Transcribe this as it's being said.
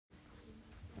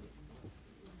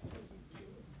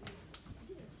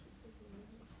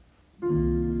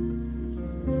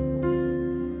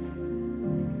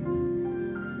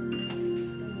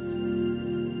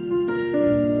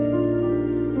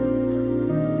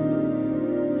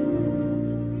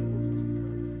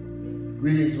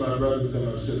Greetings, my brothers and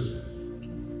my sisters.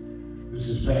 This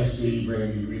is Pastor E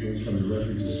bringing you greetings from the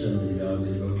Refuge Assembly of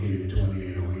Yahweh, located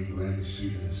 2808 Granby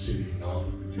Street in the city of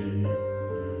Norfolk, Virginia.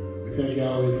 We thank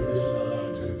Yahweh for this another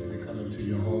opportunity to come into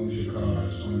your homes, your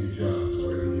cars, on your jobs,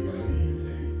 wherever you might be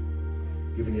today.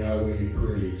 Giving Yahweh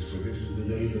praise, for this is the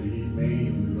day that He's made,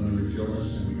 and we're going to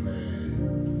rejoice and be glad in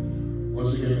it.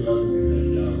 Once again, beloved, we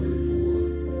thank Yahweh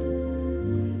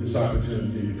for this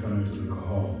opportunity to come into the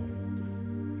hall,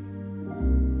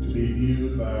 to be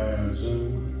viewed by our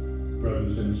Zoom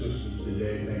brothers and sisters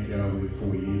today. Thank Yahweh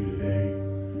for you today,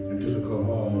 and to the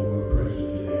Kohal who are present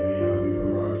today. May Yahweh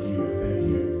barak you and thank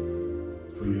you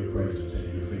for your presence and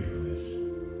your faithfulness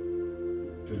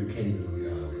to the kingdom of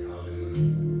Yahweh.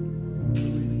 Hallelujah.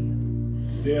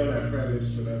 Today on our prayer list,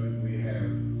 beloved, we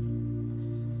have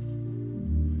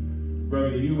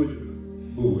Brother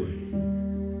Woodbury,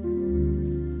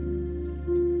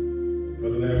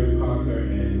 Brother Larry Parker,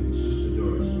 and Sister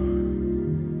Doris Parker.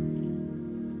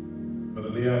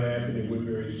 Brother Leon Anthony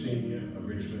Woodbury Sr. of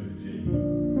Richmond, Virginia.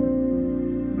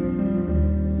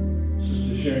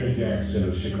 Sister Sharon Jackson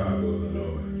of Chicago,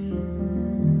 Illinois.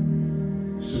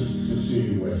 Sister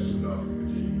Cecilia West of Norfolk,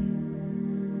 Virginia.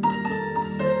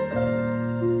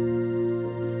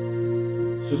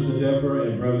 Sister Deborah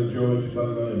and Brother George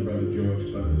Butler and Brother George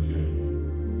Butler Jr.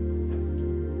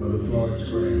 Mother Florence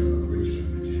Graham of Richmond,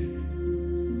 Virginia.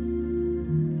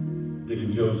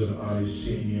 Deacon Joseph Artis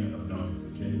Sr. of Norfolk,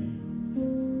 Virginia.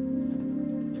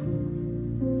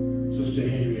 Sister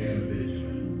Henrietta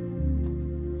Benjamin.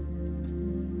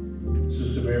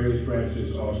 Sister Mary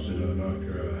Frances Austin of North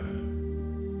Carolina.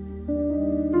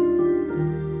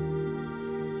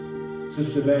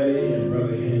 Sister Betty and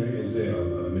Brother Henry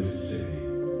Ezell of Mississippi.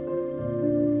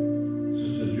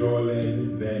 Sister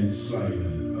Joylyn Van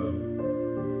Slyman of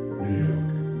New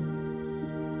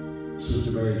York.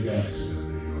 Sister Mary Jackson of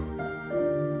New York.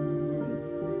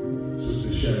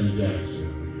 Sister Sharon Jackson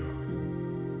of New York.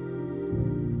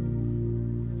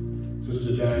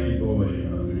 Sister Diane Boy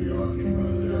of New York and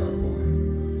Brother Darrell Boy of New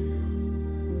York.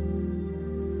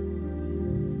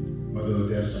 Mother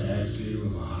Odessa Askew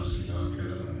of Ahoskie, North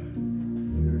Carolina.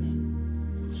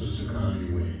 Sister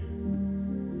Connie Wynn.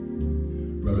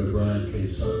 Brother Brian K.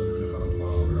 Sutherland of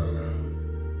Marlboro, Maryland.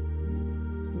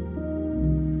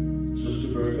 Sister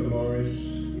Bertha Morris.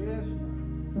 Yes.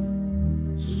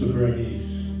 Sister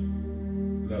Bernice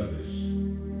Lovelace.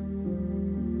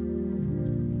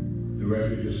 The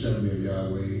Refuge Assembly of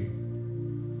Yahweh,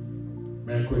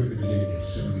 Manquit, Virginia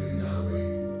Assembly of Yahweh,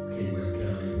 King Webb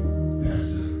County,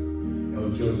 Pastor L.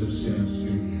 Joseph Sims Jr.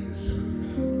 and the Assembly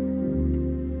family.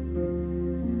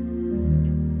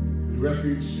 The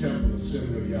Refuge Temple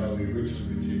Assembly of Yahweh, Richmond,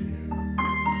 Virginia,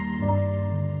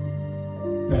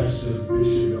 Pastor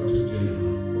Bishop Belcher Jr.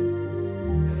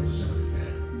 and Assembly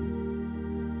family.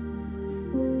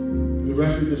 The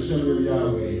Refuge Assembly of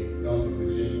Yahweh, Norfolk,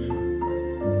 Virginia,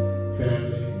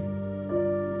 family,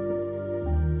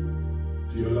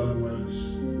 to your loved ones,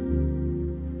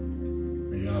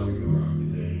 may Yahweh go out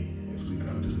today as we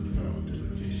come to the throne to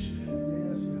petition Him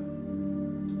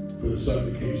for the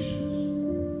supplications,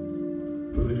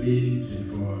 for the needs, and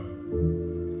for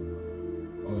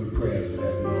all the prayers that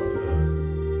have been offered up.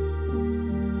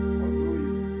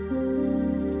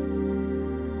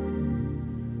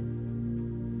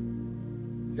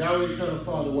 Yahweh, eternal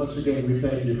Father, once again we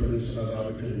thank you for this another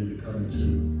opportunity to come into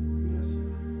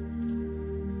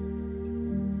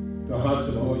the hearts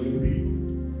of all your people.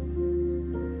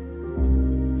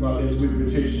 Father, as we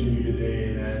petition you today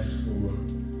and ask for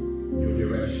your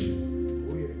direction,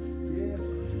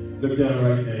 look down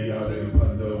right now, Yahweh,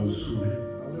 upon those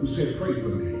who said, pray for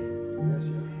me.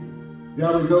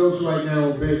 Yahweh, those right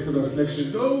now on beds of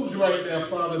affliction, those right now,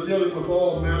 Father, dealing with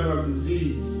all manner of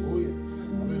disease.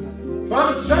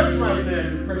 Father, touch right now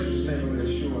in the precious name of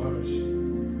Yahshua.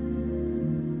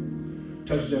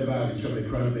 Touch their bodies from the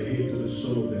crown of their head to the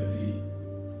sole of their feet.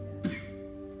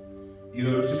 You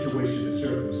know the situation, the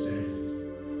circumstances.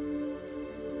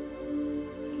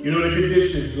 You know the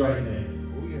conditions right now.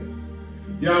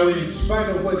 Yahweh, in spite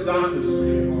of what doctors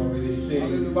may have already said,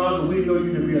 Father, we know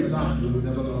you to be a doctor who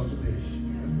never lost a patient.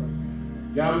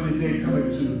 Yahweh, today coming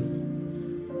to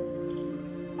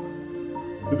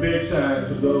the bedsides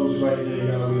of those right now,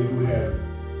 Yahweh, who have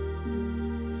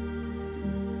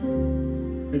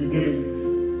been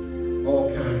given all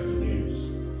kinds of names.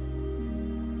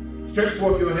 Stretch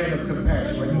forth your hand of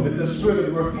compassion right now. Let the spirit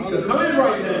of Refuge come in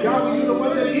right now. Yahweh, you're the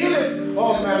one that healeth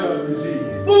all manner of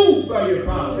disease. Move by your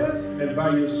power and by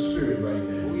your spirit right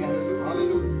now.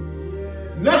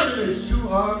 Nothing is too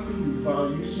hard for you,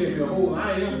 Father. You said, behold,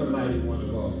 I am the mighty one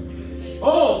of all flesh.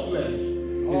 All flesh.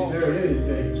 Is there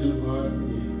anything too hard for you?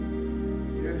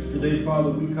 Today,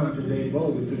 Father, we come today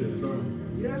boldly to the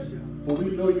throne. Yes, sir. For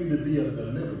we know you to be a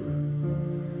deliverer.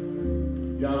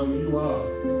 Yahweh, you are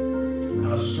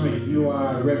our strength. You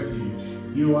are our refuge.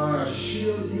 You are our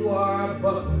shield. You are our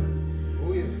buckler.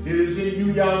 Oh, yes. It is in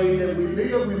you, Yahweh, that we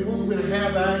live, we move, and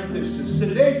have our existence.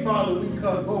 Today, Father, we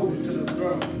come boldly to the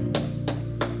throne.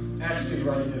 Asking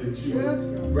right now that you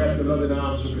wrap the loving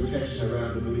arms of protection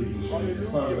around the believers.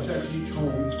 Father, touch each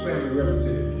home, each family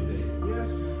represented today. Yes.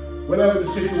 Whatever the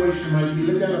situation might be,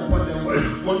 look down upon that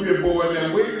one-year boy,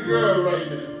 that baby girl right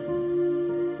now.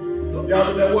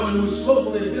 Yahweh, that one who is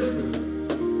slowful and different.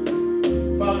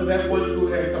 Father, that one who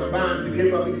has a mind to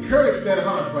give up, encourage that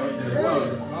heart right now.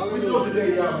 Father, we know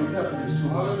today, Yahweh, nothing is too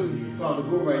hard for you. Father,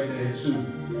 go right now into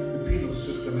the penal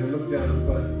system and look down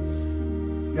upon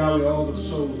Yahweh, all the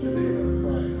souls today that are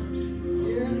crying out to you.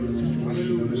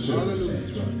 Father, the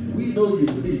circumstance right now. We know you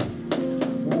to be,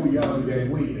 oh Yahweh, that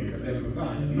way maker, that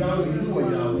provider. Yahweh, you are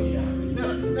Yahweh, Yahweh.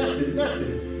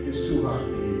 Nothing is too hard for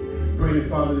you. Pray,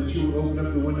 Father, that you will open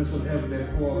up the windows of heaven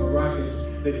and pour out rockets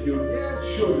that your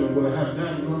children will have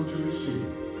not room to receive.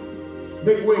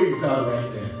 Make waves out right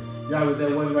now. Yahweh,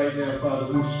 that one right now, Father,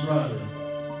 who's striving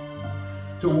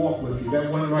to walk with you. That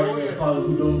one right now, Father,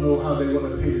 who don't know how they're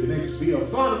going to pay the next bill.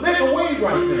 Father, make a way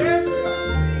right now. Yes.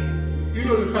 You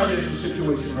know the financial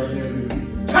situation right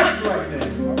now. Touch right now.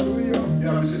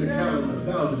 Yahweh said the cattle and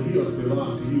 1,000 hills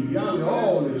belong to you. Yahweh,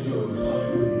 all is yours.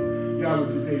 Hallelujah. Yahweh,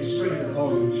 today strengthen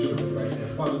all your children right now.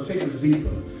 Father, take us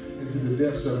deeper into the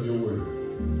depths of your word.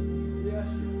 Yes.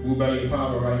 Move by your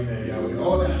power right now, Yahweh.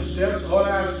 All our steps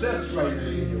right now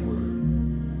in your word.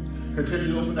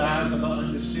 Continue to open the eyes of our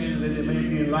understanding that it may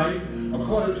be enlightened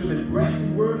according to the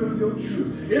grafted word of your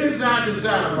truth. It is our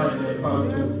desire right now,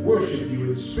 Father, to worship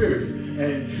you in spirit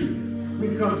and truth.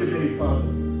 We come today, Father,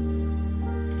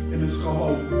 in this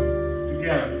call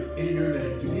together in your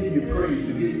name, to give you praise,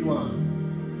 to give you honor.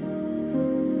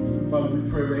 Father, we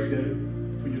pray right there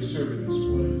for your servant this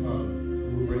morning, Father,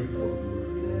 who will bring forth the word.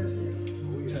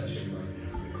 Touch him right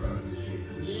now from the crown of his head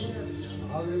to the sole of his feet.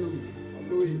 Hallelujah.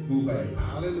 Move by your power.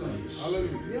 Hallelujah.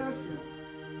 Hallelujah. Yes.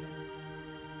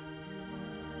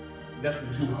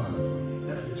 Nothing too hard for you.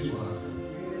 Nothing too hard for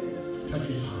you. Touch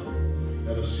his heart.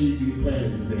 Let a seed be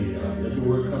planted today, Yahweh. Let the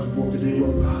word come forth today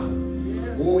with power.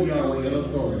 Oh, Yahweh, and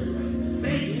authority right now.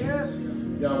 Thank you.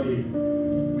 Yahweh,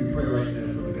 we pray right now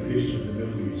for the condition of the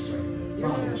Middle East right now.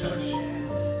 Father, touch.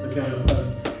 Look down upon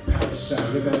Palestine.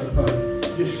 Look down upon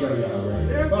Israel right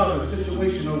now. Father, the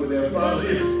situation over there, Father,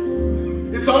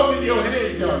 it's all in your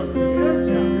hands, Yahweh.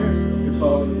 It's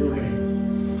all in your hands.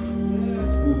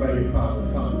 Move by your power,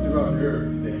 Father, throughout the earth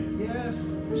today.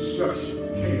 Destruction,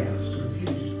 chaos,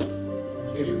 confusion.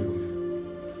 It's everywhere.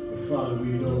 But Father, we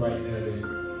know right now that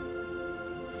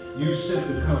you sent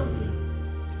the Comforter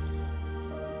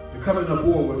to come in a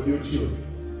war with your children.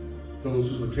 Those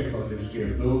who would take on this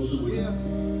gift. Those who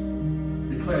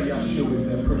would declare Yahshua as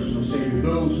their personal Savior.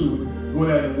 Those who would go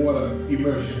down in water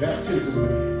immersion, baptism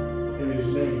with you. In his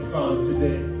name, Father,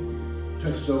 today,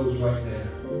 touch those right now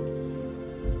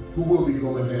who will be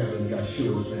going down in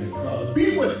Yahshua's name. Father,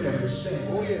 be with them and stand.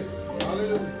 Oh, yes.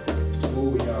 Hallelujah.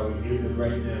 Oh, Yahweh, give them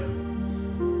right now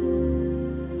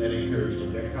that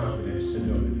encouragement, that confidence to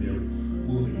know that they're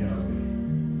moving, Yahweh,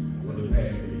 on the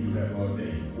path that you have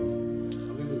ordained.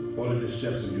 Hallelujah. Order the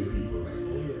steps of your people right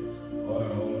now. Oh, yes.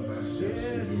 Order all of our steps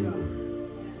in your word.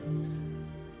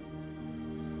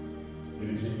 It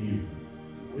is in you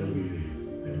that we live,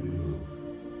 that we move,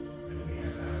 and we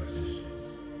have our existence.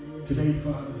 Today,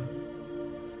 Father,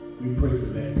 we pray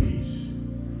for that peace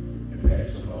that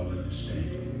passes all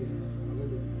understanding.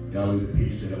 Yahweh, the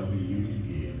peace that only you can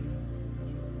give.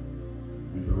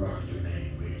 We barak your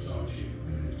name, we exalt you,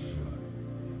 we lift you up.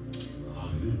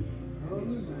 Hallelujah.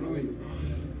 Hallelujah.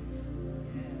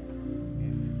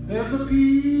 There's a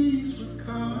peace we've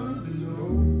come to know.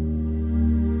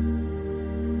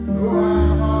 Though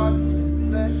our hearts and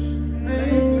flesh may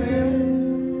fail,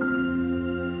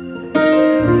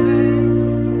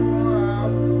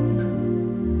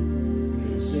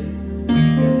 we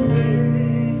can say,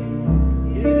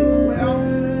 it is well.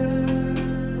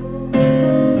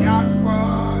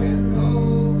 Yahshua is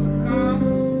overcome.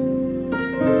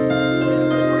 And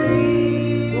the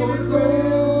rain will go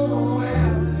away.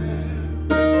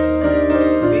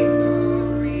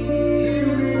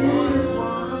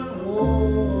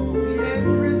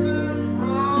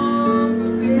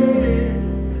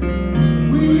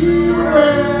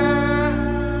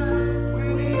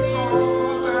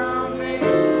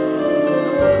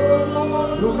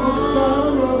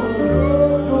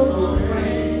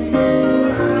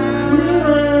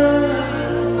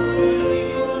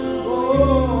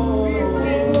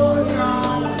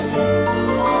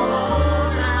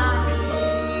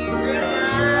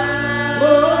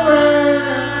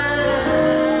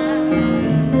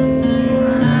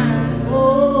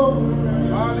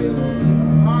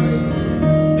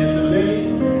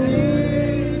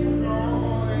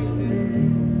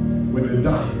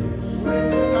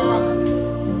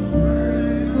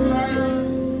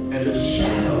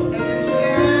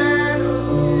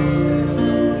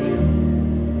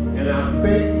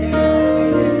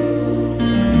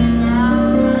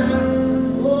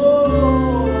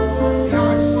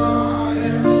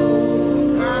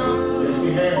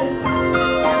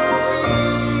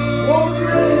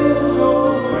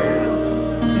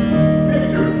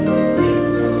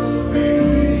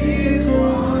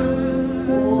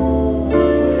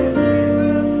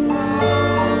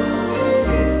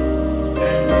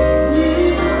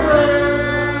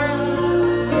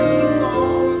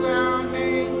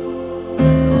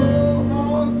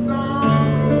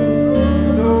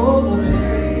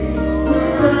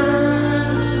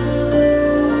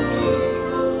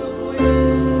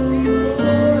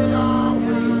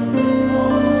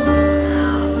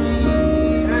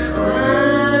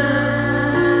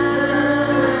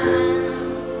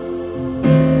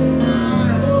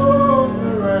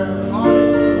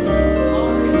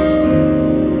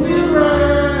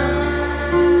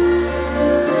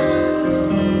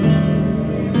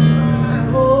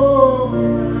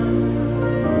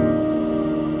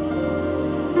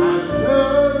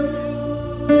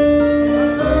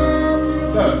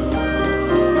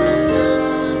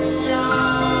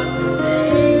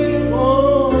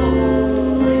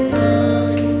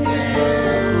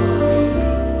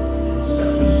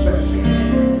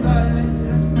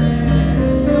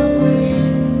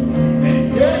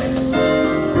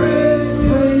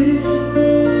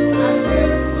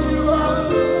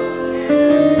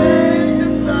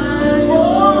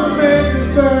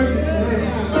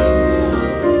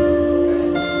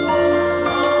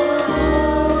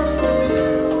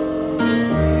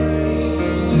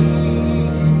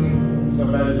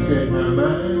 Somebody said, my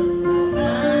mind,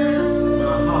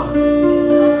 my heart,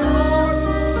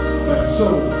 my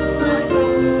soul.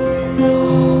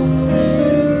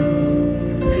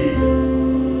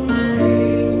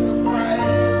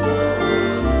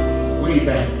 Way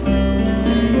back.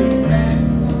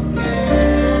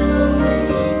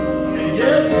 And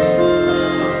yes,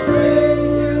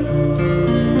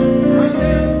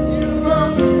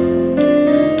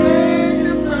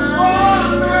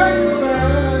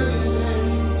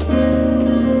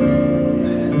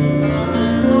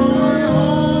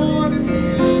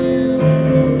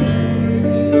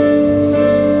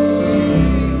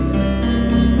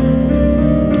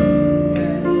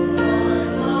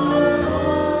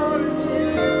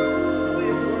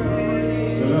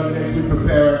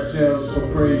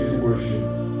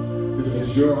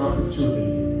 your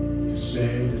opportunity to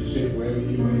stand, to sit wherever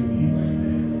you may be right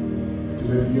now, to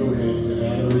lift your hands in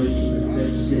adoration and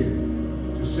thanksgiving,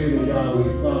 to say to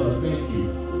Yahweh, Father, thank you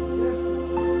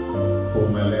for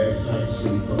my last night's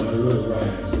sleep, for my early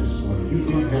rise this morning. You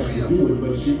didn't have to do it,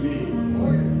 but you did.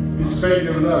 His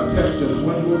finger of love touched us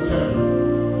one more time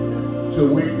to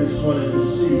awake this morning to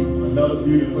see another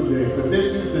beautiful day. For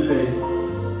this is the day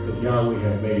that Yahweh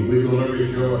has made. We're going to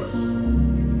rejoice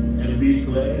and be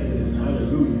glad.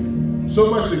 Hallelujah. So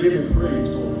much to give him praise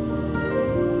for.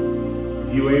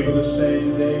 If you're able to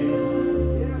stand today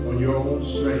on your own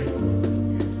strength,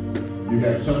 you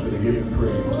got something to give him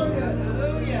praise for.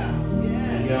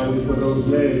 And Yahweh, for those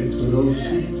legs, for those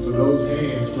feet, for those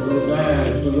hands, for those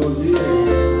eyes, for those ears,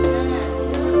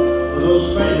 for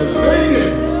those fingers, thank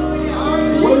him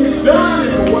for what he's done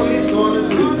and for what he's going to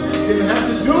do. He didn't have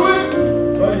to do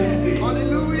it, but he did.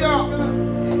 Hallelujah.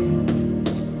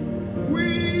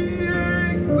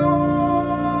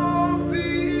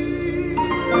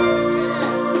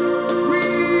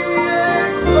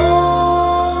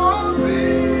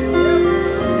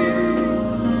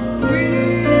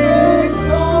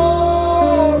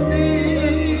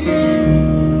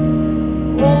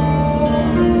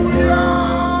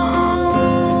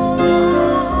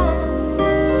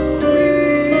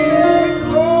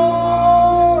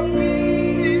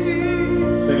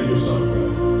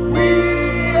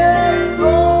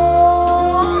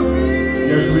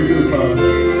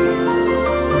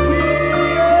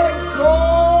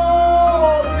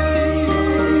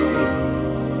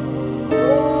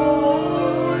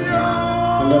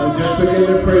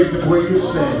 Where you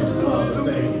stand, Father,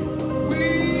 thank you.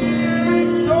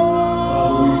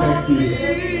 Father, we thank you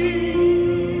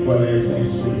for last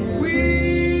night's sleep.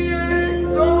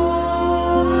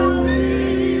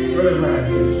 Early rise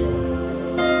this morning.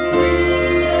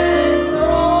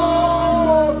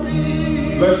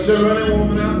 Bless the running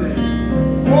woman out there.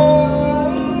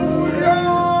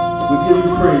 We give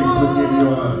you praise, we give you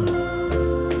honor.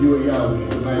 You are Yahweh,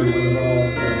 the mighty one of all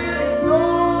things.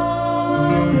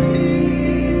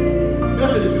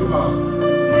 Nothing too hard.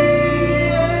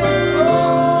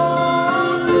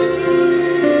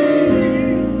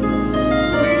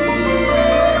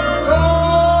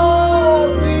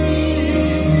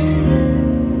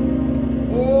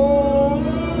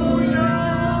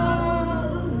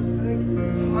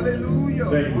 Hallelujah.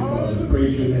 Thank you, Father.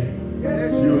 Praise your name.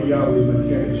 You are Yahweh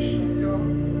Makadesh.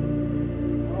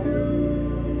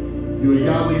 You are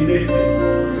Yahweh Nissi.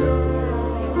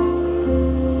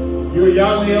 You are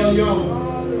Yahweh El Yom.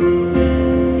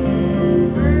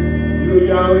 You are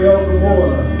Yahweh El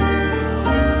Gomorrah.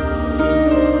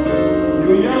 You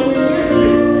are Yahweh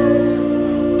Nissi.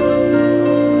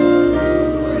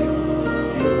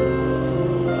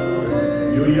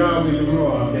 You are Yahweh the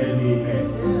Ruach that need man.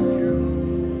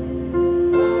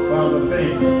 Father,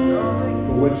 thank you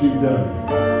for what you've done.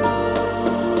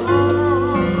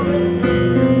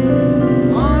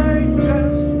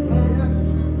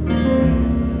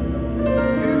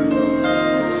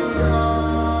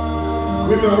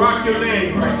 We can rock your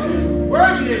name right there.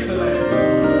 Worthy is the Lamb.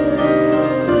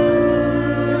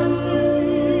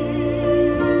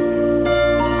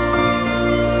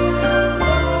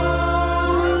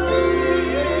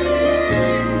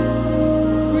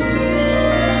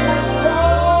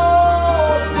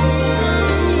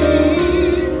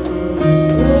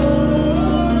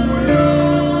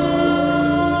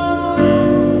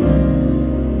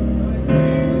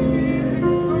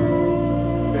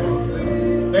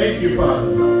 Thank you, Father.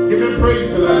 Give him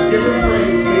praise tonight. Give him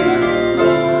praise.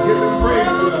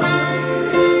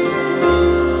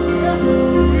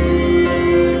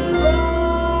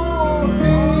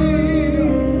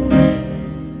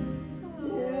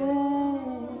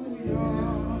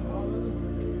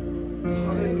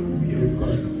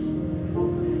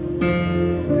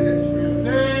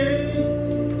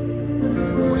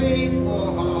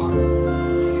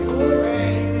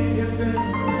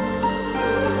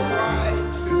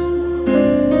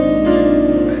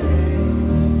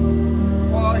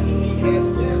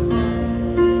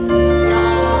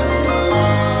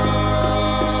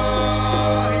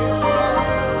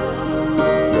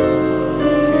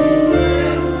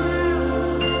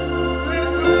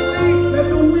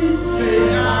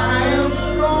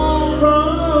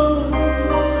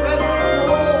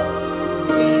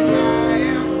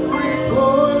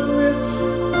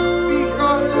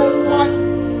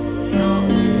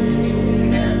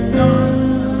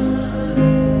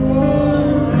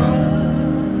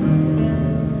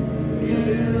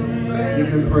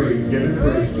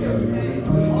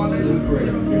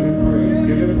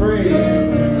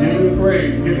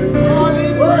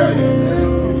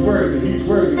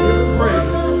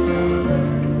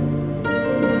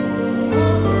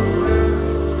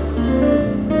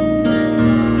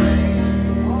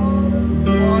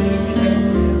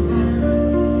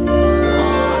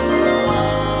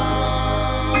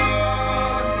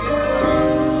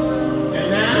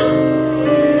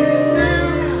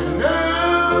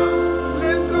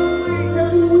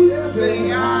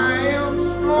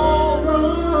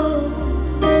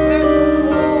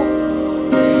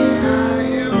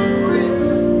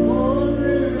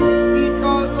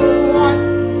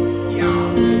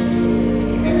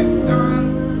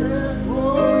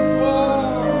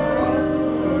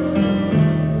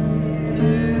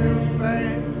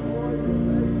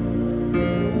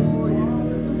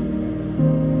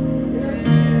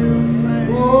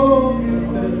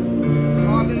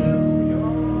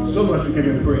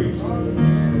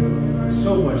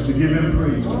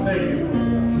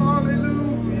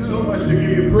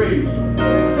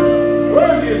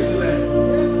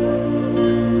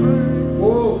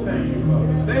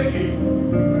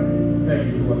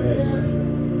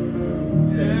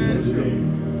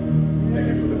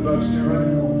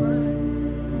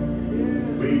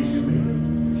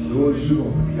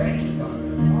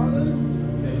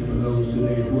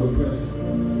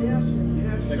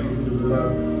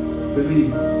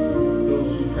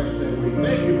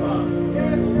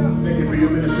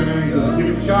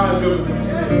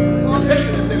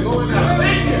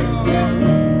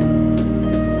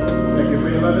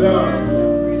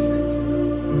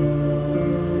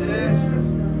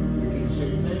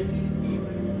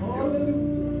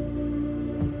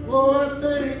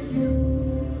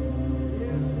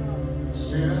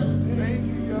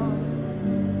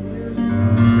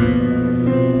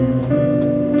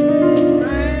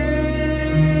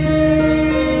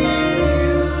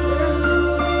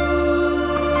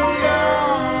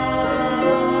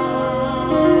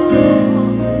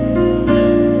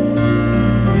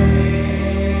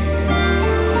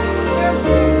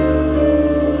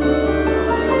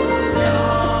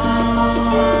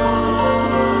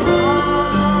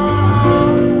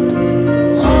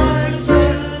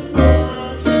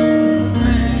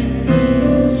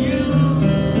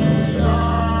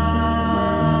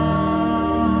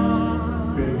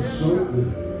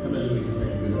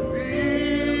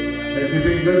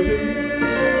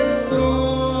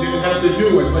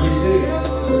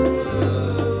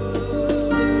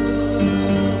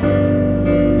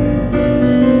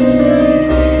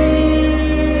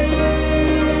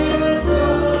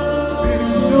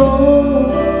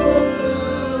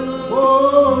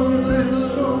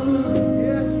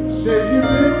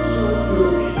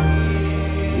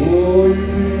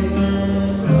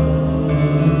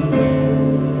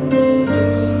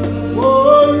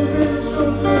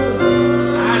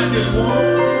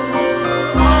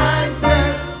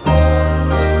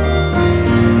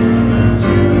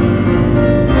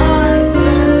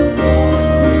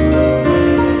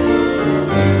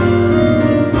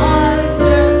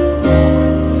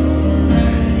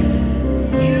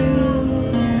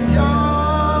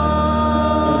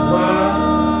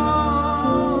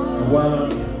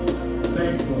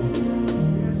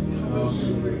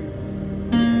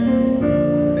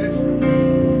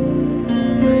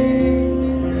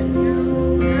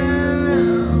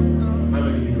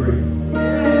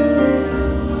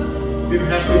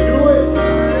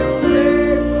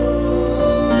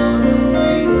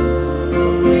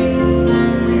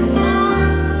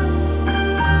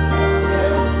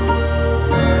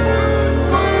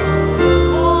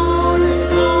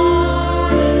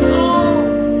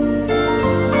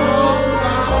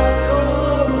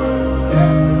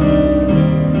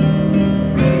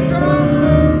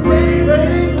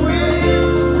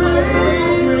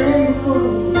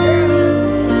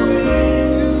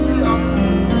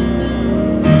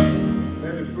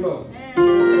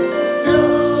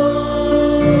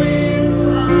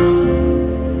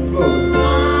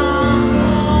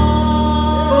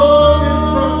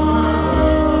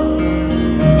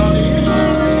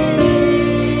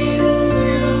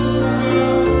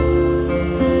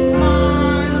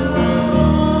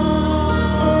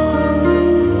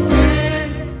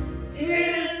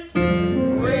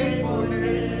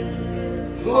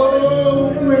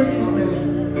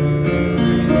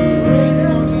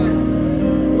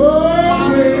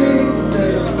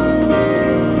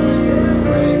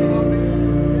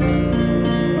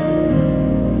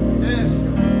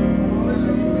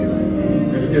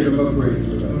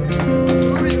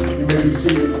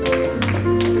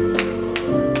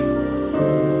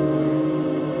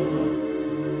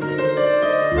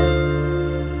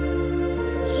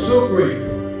 so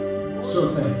grateful,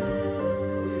 so thankful.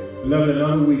 Beloved,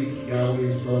 another week, Yahweh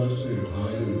has brought us through.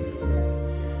 Hallelujah.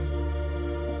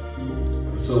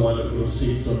 It's so wonderful to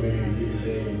see so many of you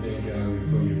today, and thank Yahweh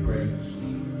for your presence.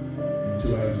 And to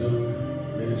our Zoom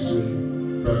ministry,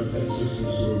 brothers and sisters who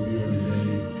are viewing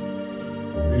today,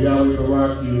 may Yahweh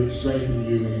rock you and strengthen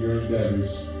you in your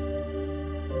endeavors.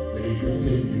 May He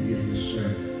continue to give you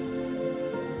strength.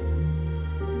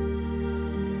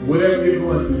 Whatever you're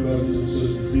going through, brothers and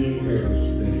sisters, be encouraged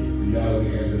today. For Yahweh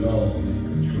has it all in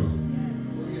control.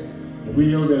 And we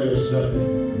know that there's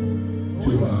nothing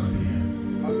too hard for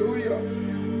Him. Hallelujah.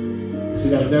 He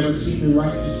said, I've never seen the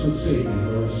righteous forsaken,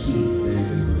 nor seen the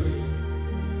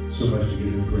bread. So much to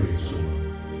give Him praise for.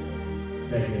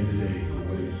 Thank Him today for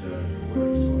what He's done, for what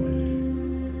He's going to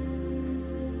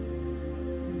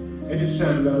do. At this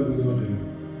time, beloved, we're going to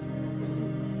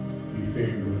be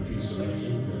favored with a few selections.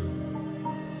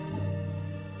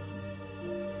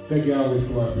 Thank Yahweh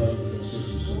for our brothers and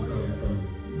sisters who come from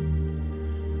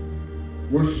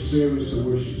worship service to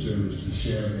worship service to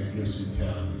share their gifts and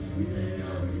talents. And we thank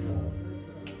Yahweh for them.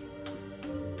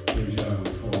 Praise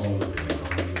Yahweh for all of them.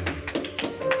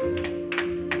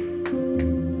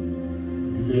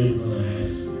 Today we're going to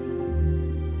ask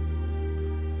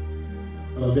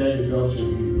Daniel Belcher to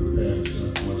prepare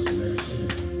himself for a selection,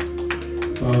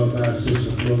 followed by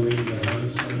Sister Florida.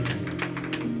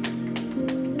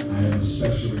 I have a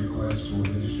special request for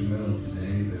an instrumental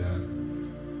today that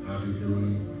I'll be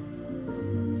doing,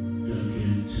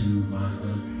 dedicated to my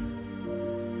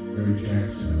husband, Mary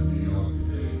Jackson of New York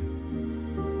today.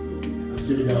 Let's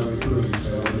give Yahweh praise.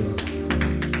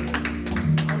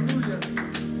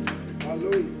 Hallelujah.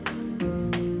 Hallelujah.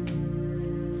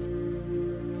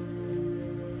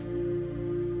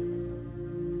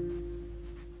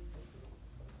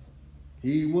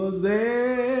 He was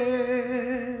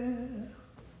there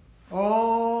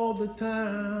all the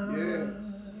time. Yes.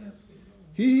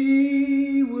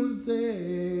 He was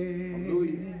there.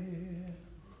 Hallelujah.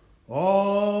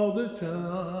 All the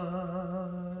time,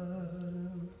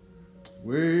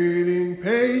 waiting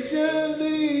patiently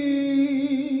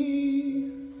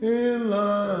in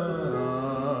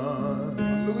line.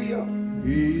 Hallelujah.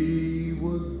 He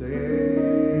was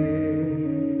there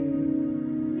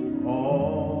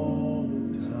all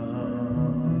the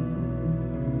time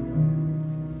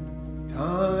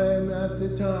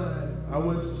after time. I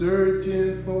went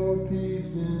searching for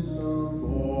peace in some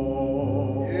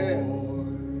void. Yes.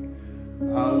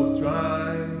 I was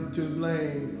trying to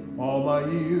blame all my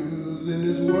ills in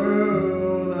this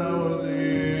world I was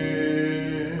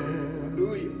in.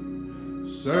 Hallelujah.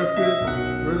 Surface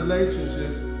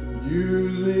relationships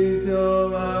used me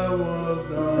till I was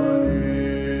done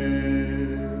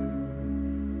in.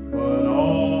 But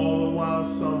all the while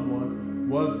someone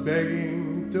was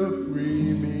begging to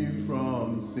free me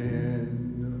from sin.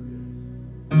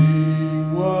 He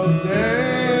was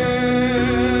there.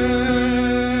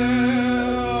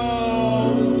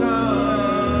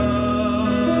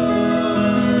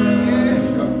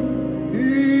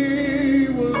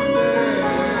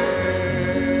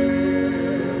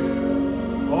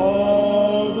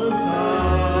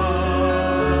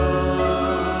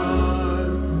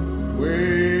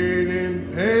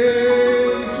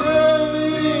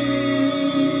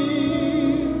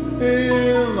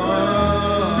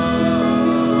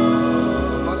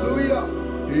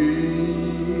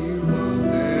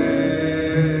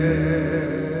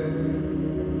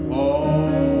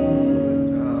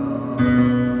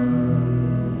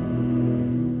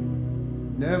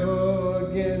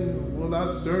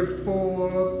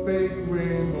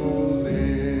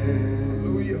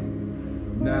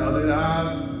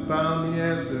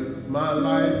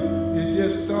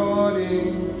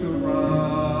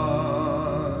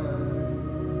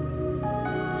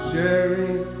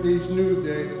 Sharing each new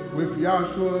day with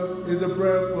Yahshua is a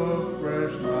breath of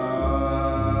fresh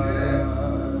life. Yes.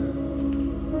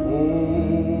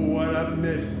 Oh, what I've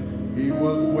missed. He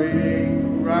was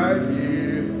waiting right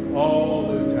here all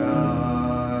the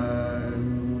time.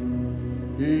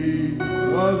 He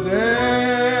was there.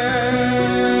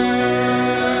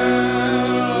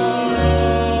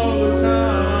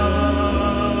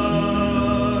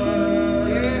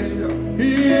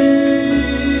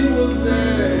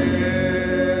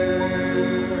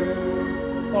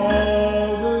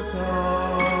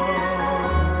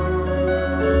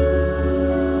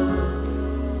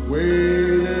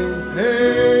 Waiting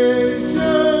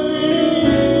patiently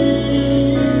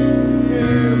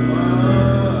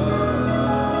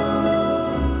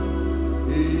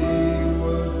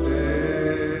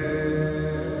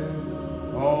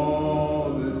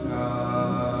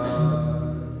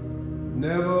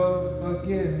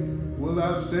again will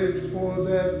I search for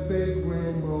that fake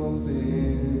rainbow's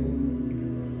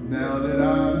end. Now that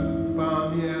I've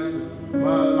found the answer,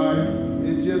 my life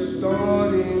is just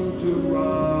starting to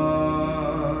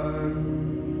run.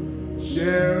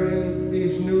 Sharing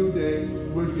each new day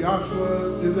with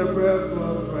Yahshua is a breath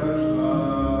of fresh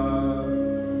life.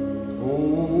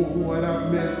 Oh, what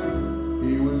I've missed,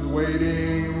 he was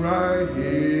waiting right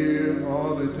here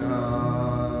all the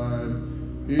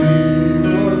time. He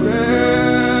was there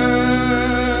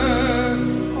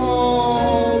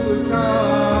all the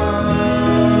time.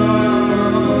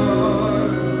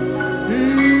 He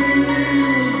was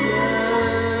there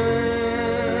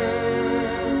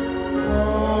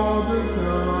all the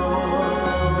time.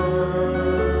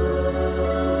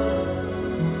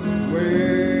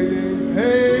 Waiting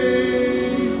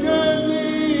patiently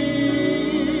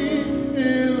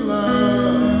in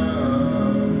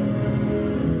line.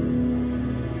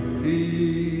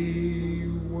 He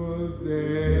was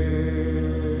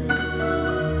there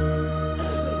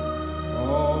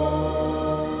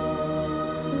all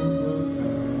the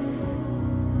time.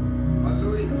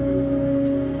 Hallelujah.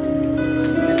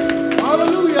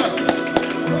 Hallelujah!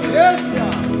 Yes,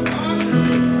 God.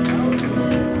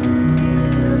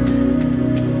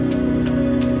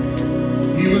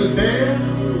 He was there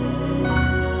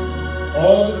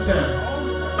all the time.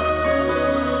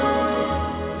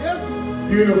 Yes.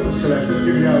 Beautiful selection. Let's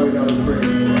give Yahweh another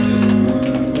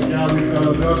praise. But Yahweh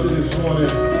found Belcher this morning.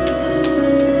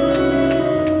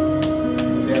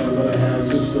 And then we're going to have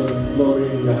Sister Flory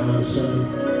and Johnson.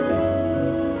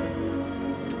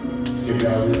 Let's give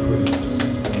Yahweh praise.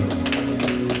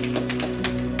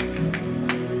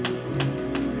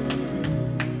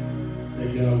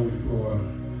 Thank Yahweh for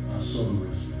our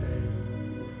soloists today.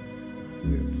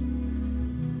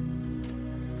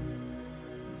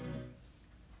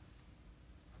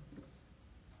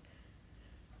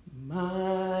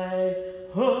 My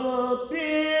hope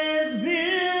is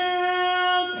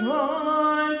built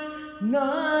on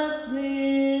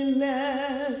nothing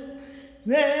less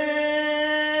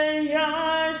than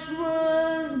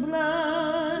Yahshua's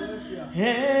blood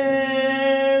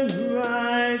and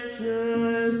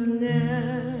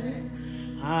righteousness.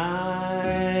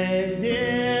 I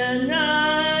dare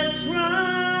not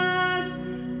trust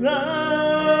the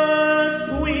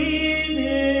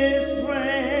sweetest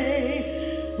frame,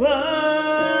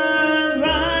 but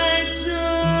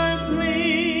righteously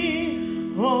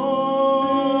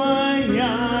on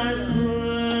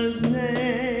Yahshua's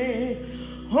name.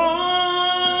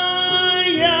 On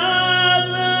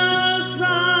Yahweh's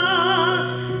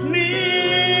solid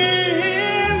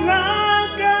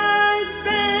rock I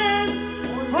stand.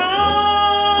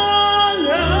 All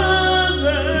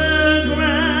other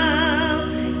ground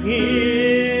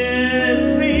is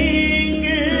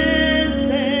sinking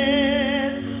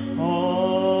sand.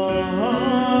 All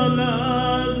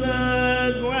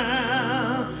other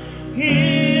ground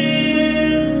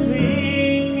is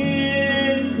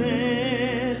sinking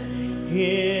sand.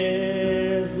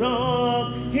 His love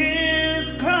is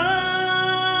covered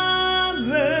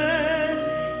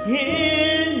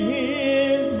in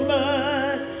his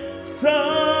blood,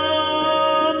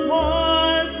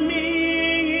 supports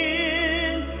me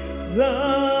in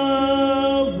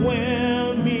the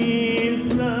whelming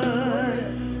flood.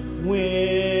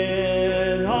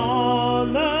 When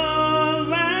all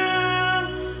around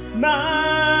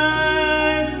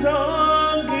my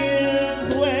soul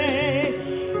gives way,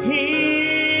 he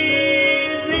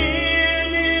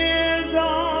then is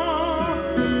all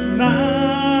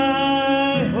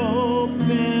my hope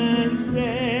and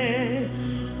stay.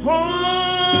 On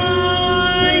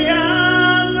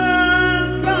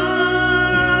Yahweh's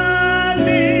solid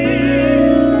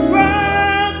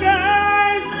rock I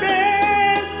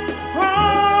stand.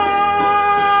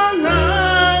 All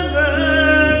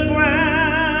other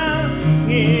ground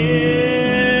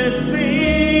is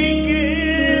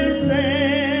sinking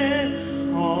sand.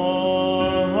 All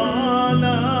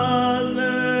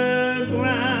other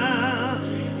ground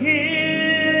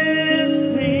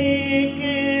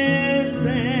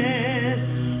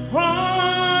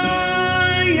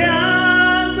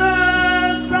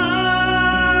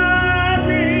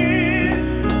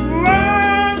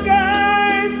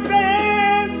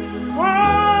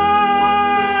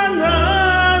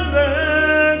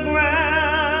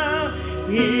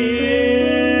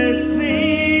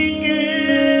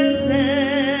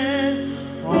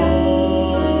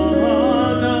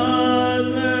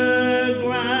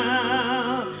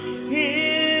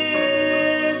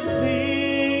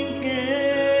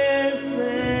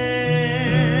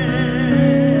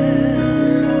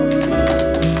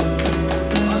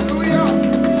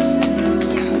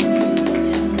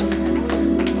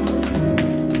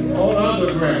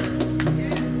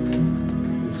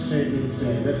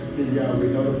give Yahweh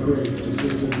another praise for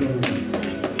Sister Granby.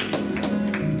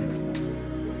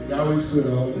 Yahweh's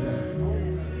good all the time.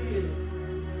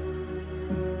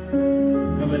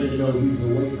 How many know he's a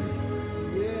way maker?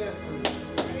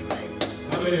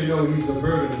 How many know he's a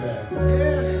burden bearer?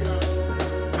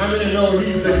 How many know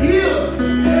he's the healer?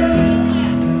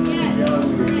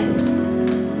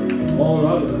 Yahweh, all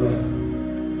other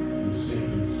ground is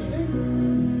sinking sand.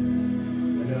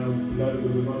 And now,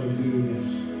 beloved, we're going to do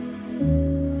this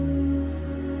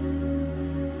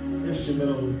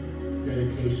instrumental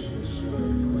dedication this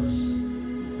morning request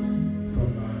from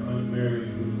my unmarried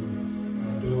who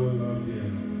I adore and love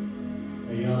dearly.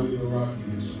 And Yahweh Barak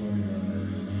you this morning,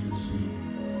 unmarried, and let this be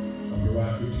a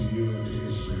Barak to you and to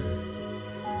your spirit.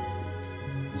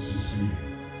 This is for you.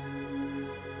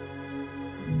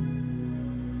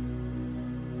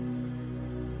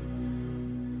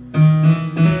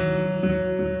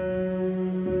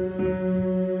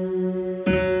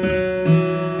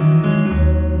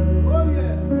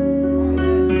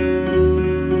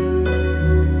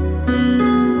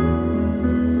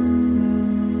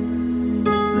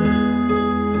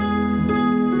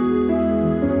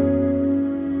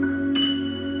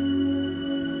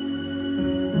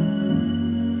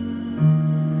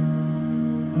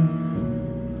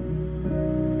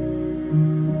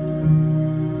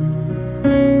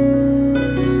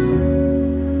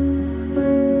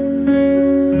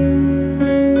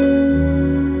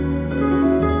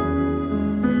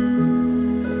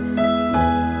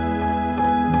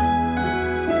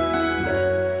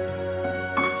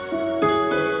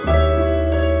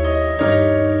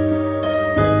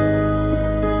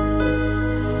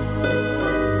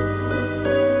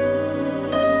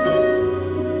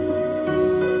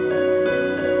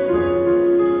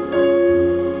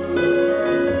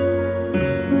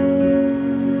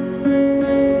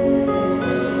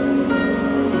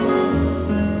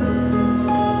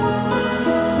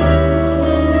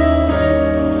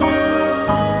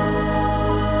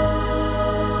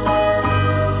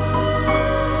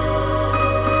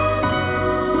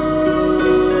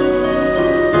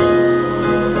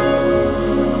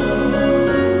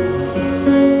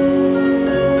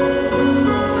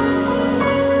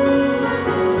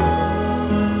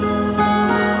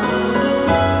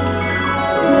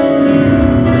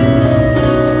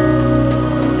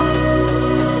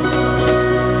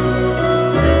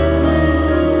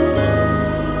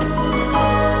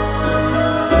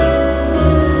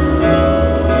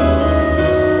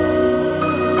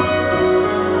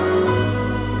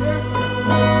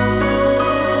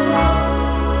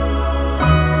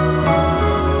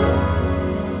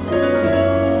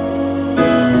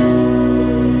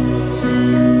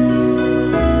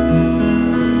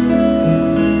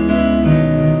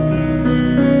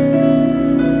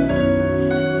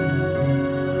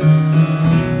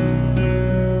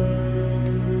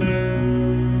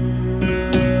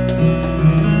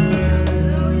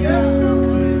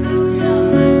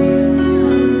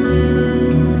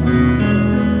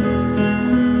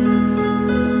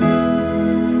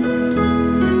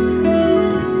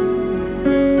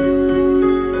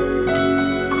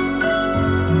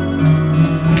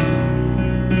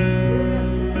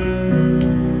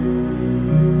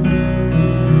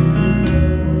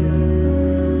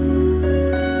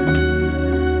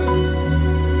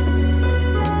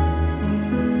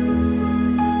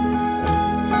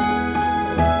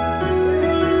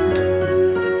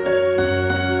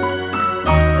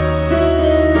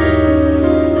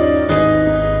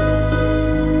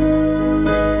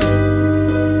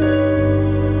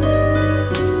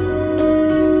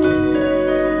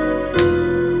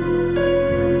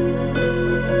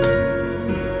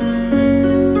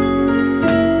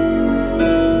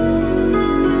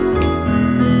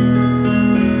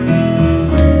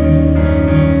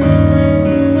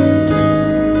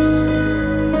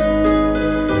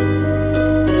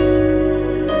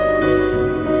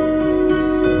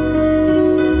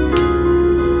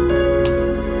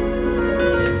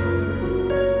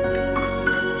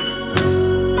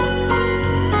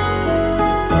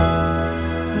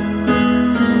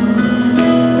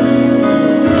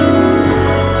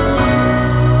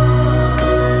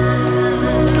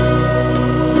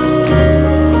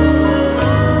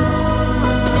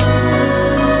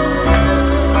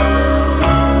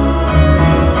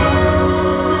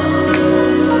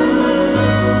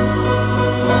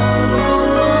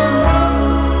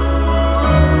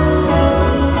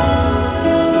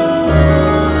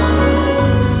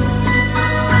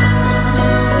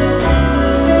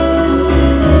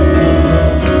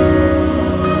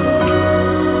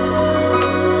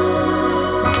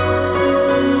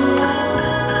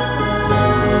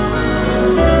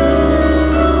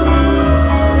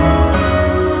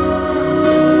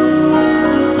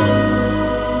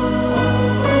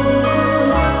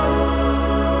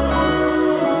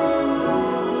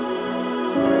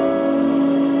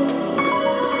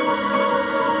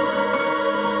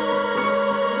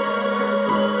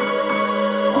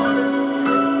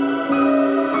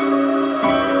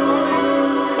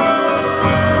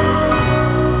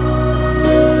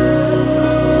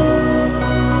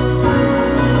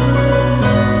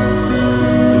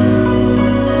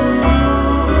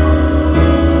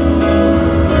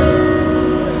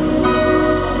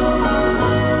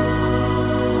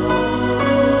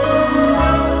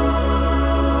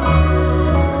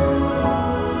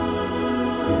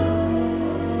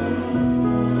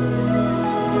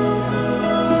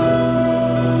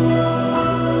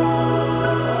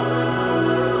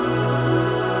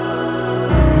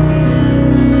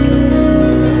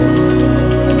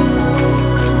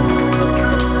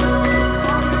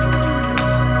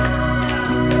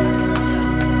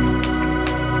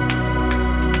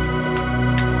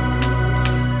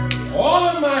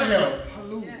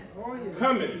 Hallelujah. Oh, yeah.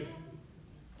 cometh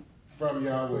from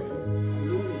Yahweh.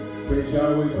 Hallelujah. Praise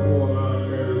Yahweh for allowing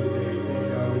her today. Thank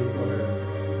Yahweh for her.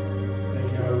 Thank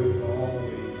Yahweh for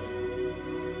always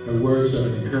her words of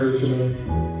encouragement.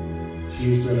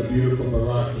 She's been a beautiful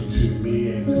Moroccan to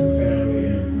me and to the family,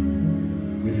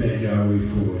 and we thank Yahweh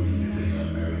for you today,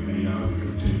 unmarried. May Yahweh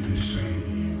continue to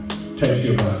strengthen you. Touch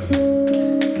your body.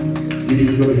 Give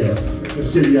you good health.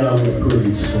 Let's give Yahweh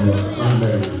praise for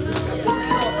unmarried.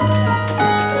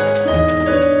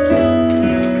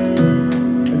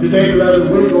 And today,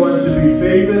 beloved, we're going to be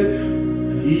favored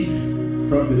and eat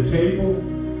from the table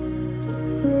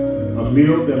a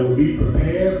meal that will be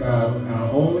prepared by our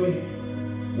only,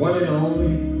 one and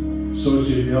only,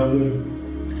 Associate Elder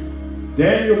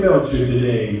Daniel Belcher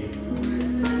today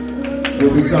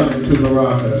will be coming to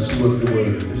rock us with the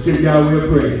word. Let's give Yahweh a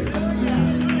praise.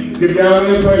 Let's give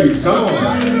Yahweh a praise. Come on.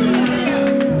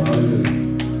 Hallelujah.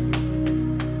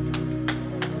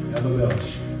 Elder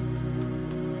Belcher.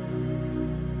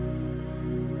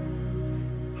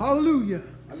 Hallelujah.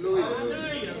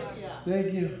 Hallelujah. Thank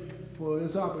you for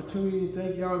this opportunity.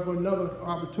 Thank y'all for another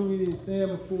opportunity to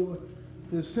stand before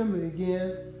the assembly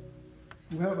again.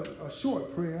 We have a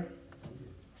short prayer.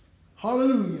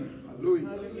 Hallelujah.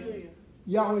 Hallelujah.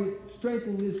 Yahweh,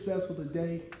 strengthen this vessel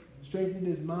today. Strengthen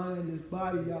his mind, his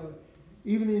body, Yahweh.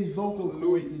 Even in his vocal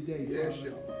cords today, Yes,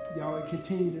 Father. Yahweh,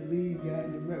 continue to lead, guide,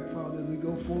 and direct, Father, as we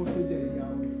go forth today,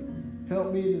 Yahweh.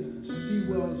 Help me to see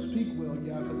well and speak well,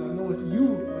 Yahweh, because I know it's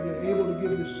you that are able to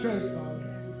give the strength, Father.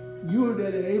 You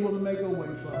that are able to make a way,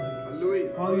 Father.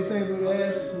 Hallelujah. All these things we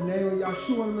ask in the name of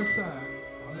Yahshua the Messiah.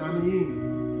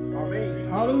 Amen. Amen.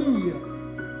 Hallelujah.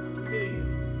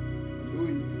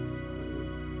 Hallelujah.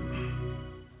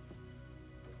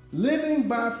 Living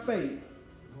by faith.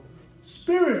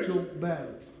 Spiritual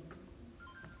battles.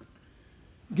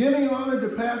 Giving honor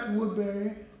to Pastor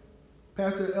Woodbury,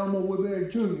 Pastor Elmo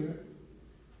Woodbury Jr.,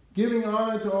 giving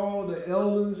honor to all the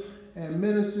elders and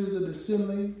ministers of the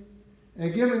assembly,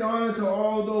 and giving honor to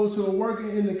all those who are working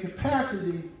in the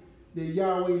capacity that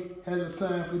Yahweh has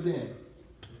assigned for them.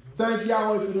 Thank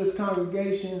Yahweh for this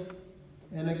congregation.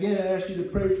 And again, I ask you to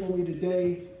pray for me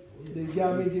today, that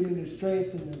Yahweh give me the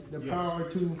strength and the power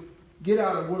to get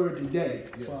out a word today,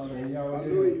 Father, and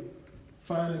Yahweh,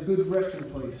 find a good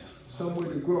resting place, somewhere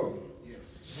to grow.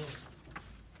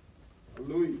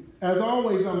 Hallelujah. As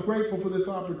always, I'm grateful for this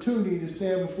opportunity to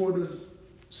stand before this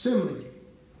assembly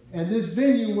and this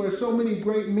venue where so many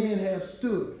great men have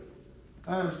stood.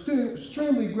 I am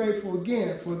extremely grateful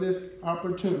again for this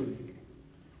opportunity.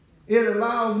 It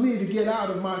allows me to get out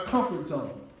of my comfort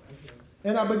zone.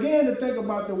 And I began to think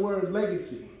about the word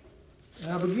legacy.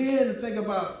 And I began to think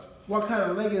about what kind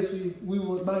of legacy we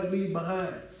might leave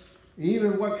behind.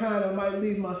 Even what kind I might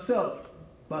leave myself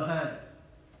behind.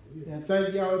 And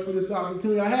thank Yahweh for this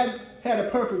opportunity. I had a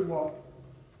perfect walk,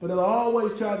 but I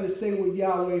always tried to stay with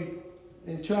Yahweh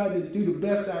and tried to do the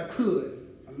best I could.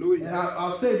 Hallelujah. And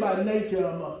I'll say by nature,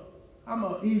 I'm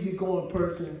an easygoing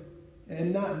person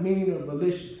and not mean or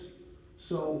malicious.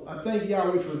 So I thank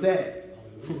Yahweh for that,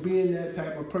 for being that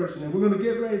type of person. And we're going to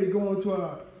get ready to go into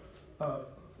our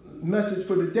message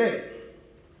for the day.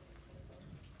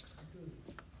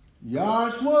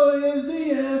 Yahshua is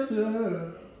the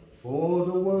answer for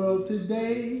the world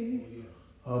today.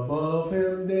 Above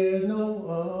him there's no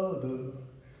other.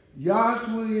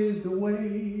 Yahshua is the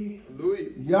way. Hallelujah.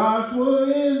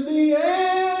 Yahshua is the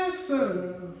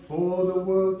answer for the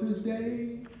world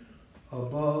today.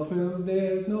 Above him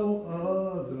there's no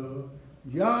other.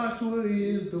 Yahshua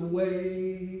is the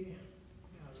way.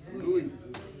 Hallelujah.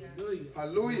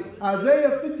 Hallelujah.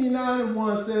 Isaiah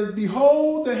 59:1 says,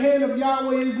 behold, the hand of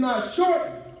Yahweh is not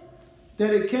shortened,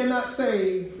 that it cannot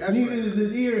save, That's neither right. is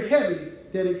his ear heavy,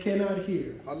 that it cannot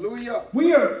hear. Hallelujah.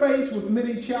 We are faced with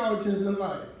many challenges in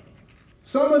life.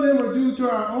 Some of them are due to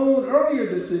our own earlier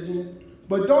decision,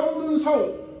 but don't lose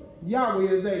hope. Yahweh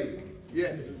is able.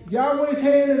 Yes. Yahweh's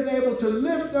hand is able to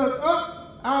lift us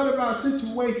up out of our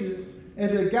situations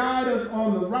and to guide us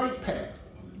on the right path.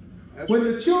 That's When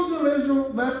right. the children of Israel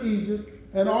left Egypt,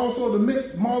 and also the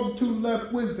mixed multitude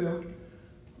left with them,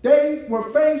 they were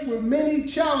faced with many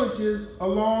challenges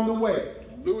along the way.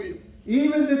 Hallelujah.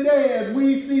 Even today, as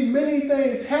we see many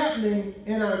things happening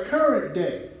in our current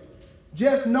day,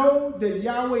 just know that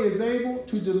Yahweh is able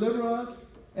to deliver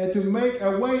us and to make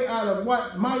a way out of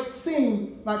what might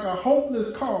seem like a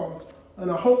hopeless cause and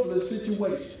a hopeless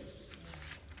situation.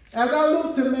 As I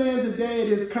look to man today at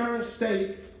his current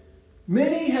state,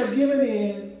 many have given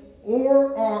in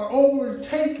or are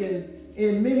overtaken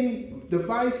in many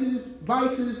vices,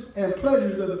 and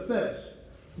pleasures of the flesh,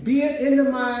 be it in the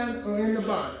mind or in the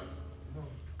body.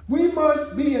 We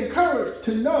must be encouraged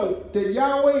to know that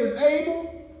Yahweh is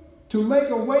able to make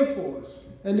a way for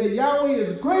us, and that Yahweh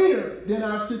is greater than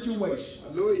our situation.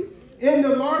 Hallelujah. In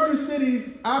the larger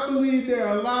cities, I believe there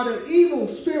are a lot of evil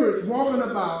spirits walking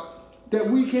about that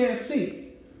we can't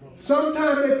see.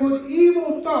 Sometimes they put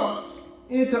evil thoughts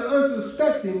into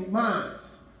unsuspecting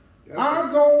minds.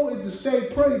 Our goal is to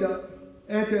stay prayed up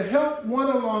and to help one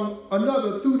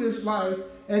another through this life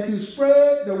and to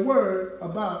spread the word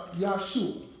about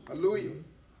Yahshua. Hallelujah.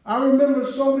 I remember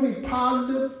so many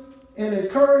positive and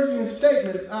encouraging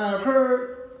statements I have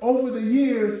heard over the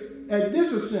years at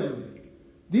this assembly.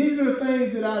 These are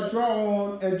things that I draw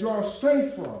on and draw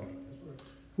strength from.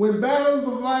 When battles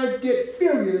of life get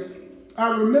furious, I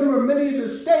remember many of the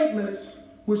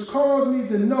statements which cause me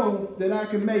to know that I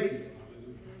can make it.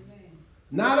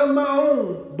 Not of my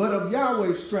own, but of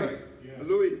Yahweh's strength.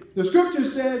 Hallelujah. The scripture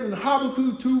says in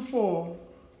Habakkuk 2:4,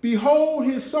 behold,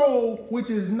 his soul which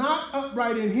is not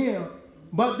upright in him,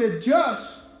 but the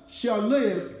just shall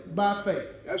live by faith.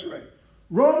 That's right.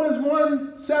 Romans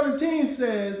 1:17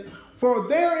 says, for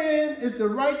therein is the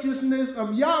righteousness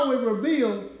of Yahweh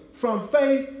revealed from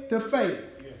faith to faith.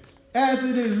 Yes. As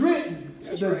it is written,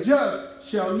 the just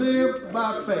shall live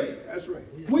by faith. That's right.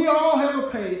 We all have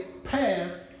a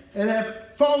past and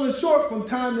have fallen short from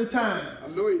time to time.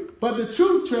 Hallelujah. But the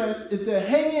true trust is to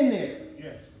hang in there,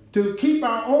 yes, to keep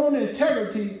our own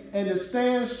integrity and to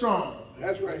stand strong.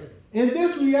 That's right. In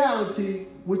this reality,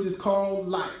 which is called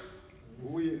life.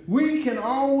 Oh, yeah. We can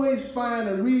always find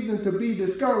a reason to be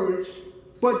discouraged,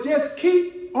 but just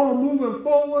keep on moving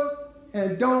forward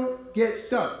and don't get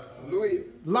stuck. Hallelujah.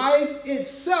 Life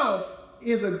itself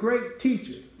is a great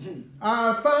teacher.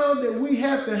 I found that we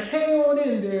have to hang on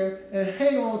in there and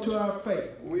hang on to our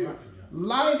faith. Oh, yeah.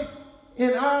 Life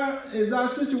as our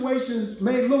situations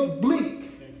may look bleak,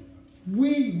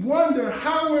 we wonder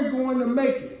how we're going to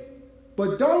make it.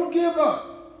 But don't give up.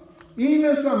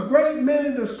 Even some great men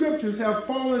in the scriptures have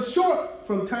fallen short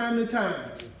from time to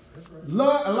time.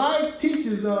 Life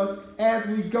teaches us as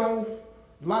we go.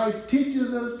 Life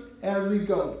teaches us as we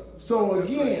go. So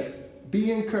again,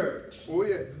 be encouraged. Oh,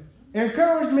 yeah.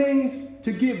 Encourage means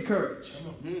to give courage,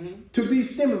 to be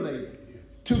stimulated,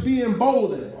 to be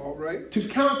emboldened, all right, to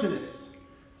countenance.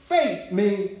 Faith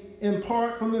means, in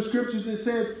part from the scriptures that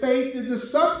said, faith is the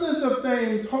substance of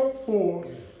things hoped for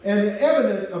and the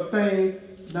evidence of things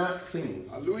not seen.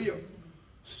 Hallelujah.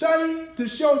 Study to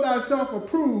show thyself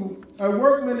approved, a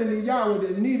workman in the Yahweh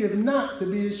that needeth not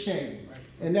to be ashamed.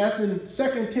 And that's in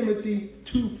 2 Timothy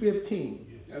 2:15.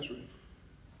 That's right.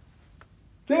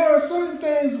 There are certain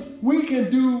things we can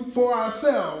do for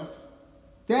ourselves.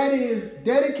 That is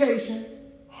dedication,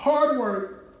 hard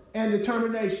work, and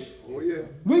determination. Oh, yeah.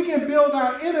 We can build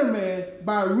our inner man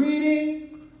by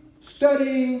reading,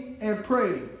 studying, and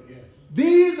praying.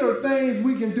 These are things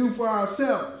we can do for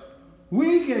ourselves.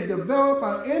 We can develop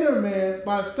our inner man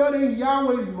by studying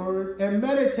Yahweh's word and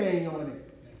meditating on it.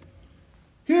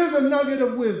 Here's a nugget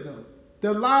of wisdom.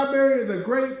 The library is a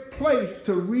great place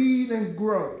to read and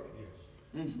grow.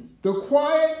 The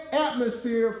quiet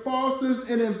atmosphere fosters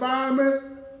an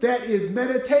environment that is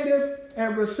meditative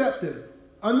and receptive.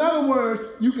 In other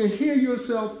words, you can hear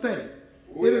yourself think.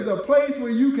 It is a place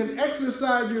where you can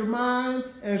exercise your mind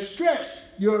and stretch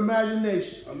your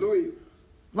imagination. Hallelujah.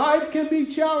 Life can be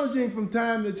challenging from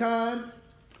time to time,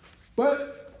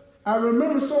 but I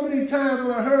remember so many times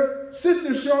when I heard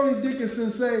Sister Shirley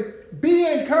Dickinson say, be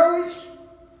encouraged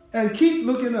and keep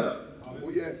looking up. Oh,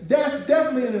 yes. That's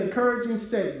definitely an encouraging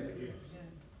statement. Yes.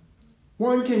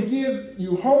 One can give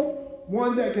you hope,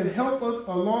 one that can help us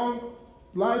along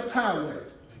life's highway.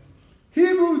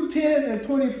 Hebrews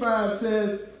 10:25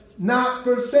 says, not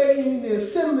forsaking the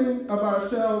assembling of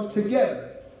ourselves together,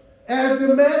 as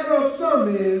the manner of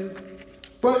some is,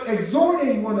 but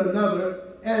exhorting one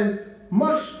another, and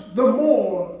much the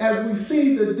more as we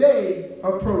see the day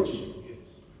approaching.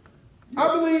 I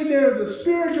believe there is a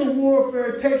spiritual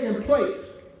warfare taking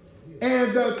place,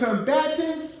 and the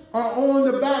combatants are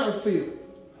on the battlefield.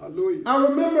 Hallelujah. I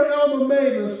remember Elmo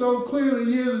Maven so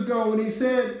clearly years ago when he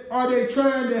said, are they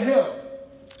trying to help?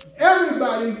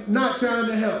 Everybody's not trying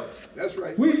to help. That's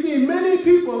right. We see many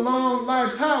people along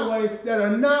life's highway that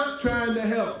are not trying to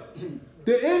help.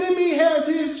 The enemy has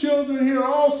his children here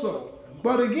also.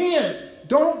 But again,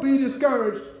 don't be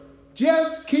discouraged.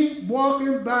 Just keep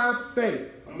walking by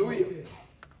faith. Hallelujah.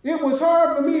 It was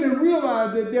hard for me to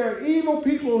realize that there are evil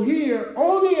people here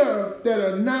on the earth that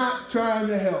are not trying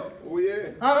to help. Oh,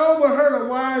 yeah. I overheard a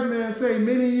wise man say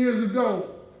many years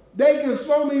ago, they can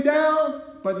slow me down,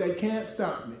 but they can't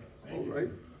stop me. All right.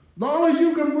 As long as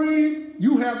you can breathe,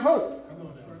 you have hope.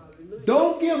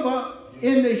 Don't give up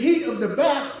in the heat of the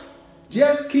battle.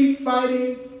 Just keep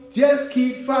fighting, just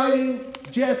keep fighting,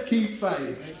 just keep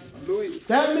fighting.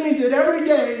 That means that every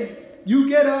day you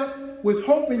get up with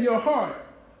hope in your heart,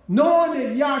 knowing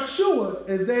that Yahshua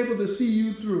is able to see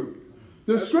you through.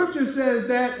 The scripture says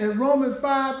that in Romans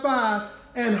 5:5,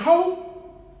 and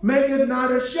hope maketh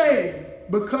not ashamed,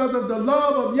 because of the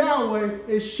love of Yahweh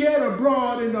is shed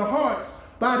abroad in the hearts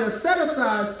by the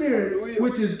set-aside spirit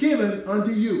which is given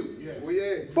unto you.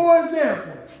 For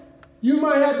example, you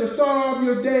might have to start off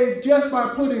your day just by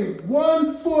putting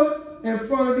one foot in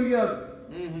front of the other.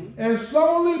 And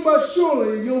slowly but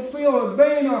surely, you'll feel a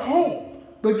vein of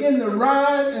hope begin to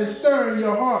rise and stir in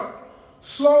your heart.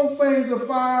 Slow flames of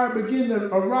fire begin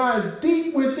to arise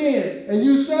deep within. And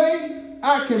you say,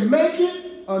 I can make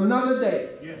it another day.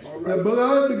 The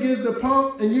blood begins to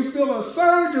pump and you feel a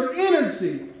surge of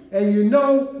energy. And you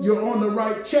know you're on the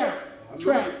right track.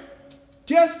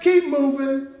 Just keep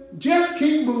moving. Just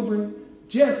keep moving.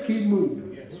 Just keep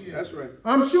moving. That's right.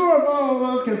 I'm sure if all of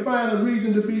us can find a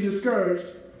reason to be discouraged.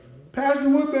 Pastor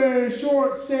Woodbury in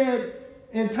short said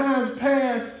in times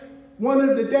past, one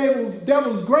of the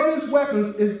devil's greatest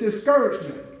weapons is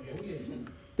discouragement.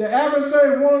 The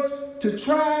adversary wants to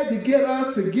try to get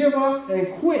us to give up and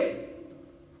quit.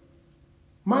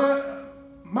 My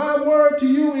word to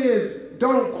you is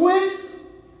don't quit,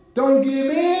 don't give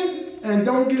in, and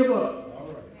don't give up.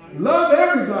 Love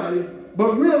everybody,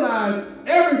 but realize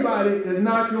everybody is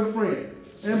not your friend.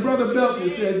 And Brother Belcher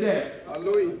said that.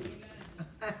 Hallelujah.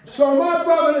 So my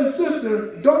brother and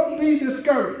sister, don't be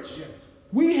discouraged.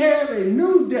 We have a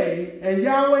new day, and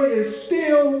Yahweh is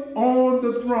still on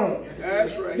the throne.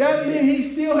 That's right. That means he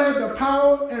still has the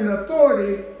power and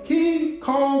authority. He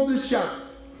calls the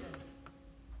shots.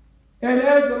 And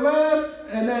as the last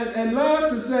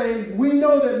to say, we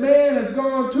know that man has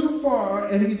gone too far,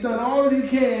 and he's done all that he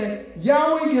can.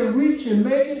 Yahweh can reach and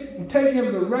make it and take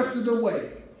him the rest of the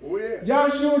way. Oh, yeah.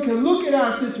 Yahshua can look at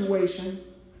our situation,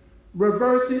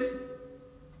 reverse it,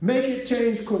 make it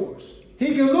change course.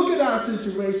 He can look at our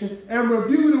situation and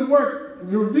review the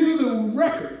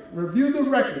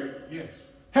record. Yes.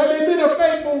 Have they been a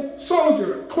faithful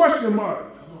soldier? Question mark.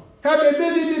 Have they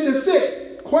visited the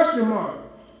sick? Question mark.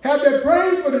 Have they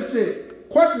prayed for the sick?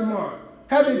 Question mark.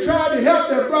 Have they tried to help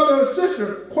their brother or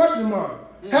sister? Question mark.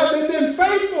 Have they been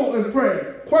faithful in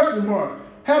prayer? Question mark.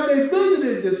 Have they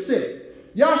visited the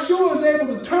sick? Yahshua is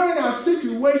able to turn our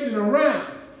situation around.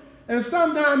 And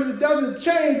sometimes it doesn't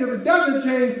change. If it doesn't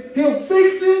change, he'll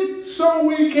fix it so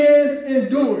we can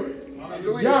endure it.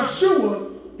 Hallelujah.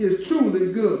 Yahshua is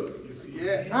truly good.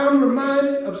 Yes. I'm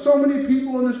reminded of so many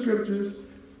people in the scriptures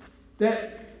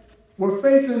that were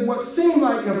facing what seemed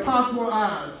like impossible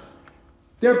odds.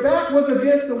 Their back was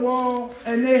against the wall,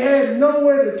 and they had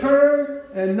nowhere to turn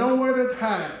and nowhere to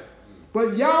hide.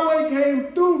 But Yahweh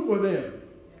came through for them.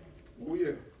 Oh,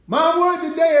 yeah. My word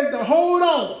today is to hold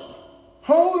on.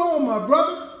 Hold on, my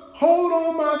brother. Hold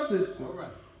on, my sister. All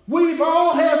right. We've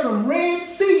all had some red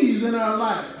seas in our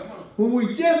lives when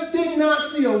we just did not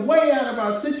see a way out of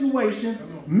our situation,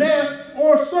 mess,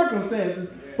 or circumstances.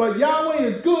 But Yahweh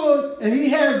is good, and he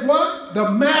has what?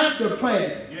 The master plan.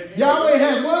 Yahweh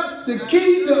has what? The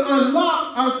key to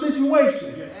unlock our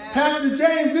situation. Pastor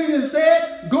James Vivian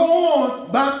said, go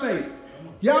on by faith.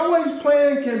 Yahweh's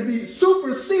plan can be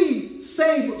supersede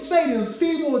Satan's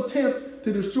feeble attempts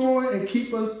to destroy and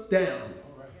keep us down.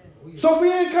 So be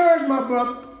encouraged, my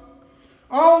brother.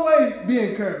 Always be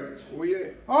encouraged. Oh,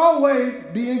 yeah. Always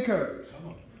be encouraged.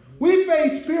 We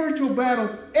face spiritual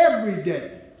battles every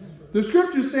day. The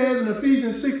scripture says in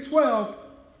Ephesians 6:12,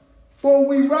 for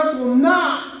we wrestle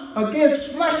not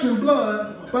against flesh and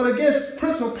blood, but against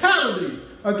principalities,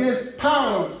 against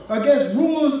powers, against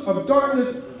rulers of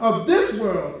darkness of this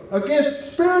world,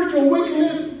 against spiritual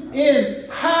wickedness in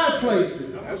high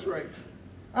places. That's right.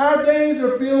 Our days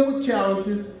are filled with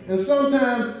challenges, and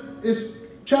sometimes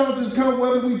challenges come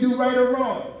whether we do right or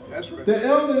wrong. That's right.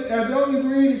 As Elder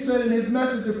Green said in his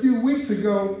message a few weeks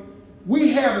ago,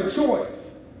 we have a choice.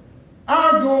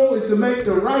 Our goal is to make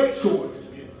the right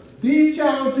choice. These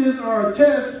challenges are a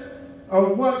test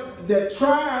of that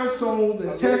try our souls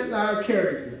and test our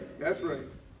character. That's right.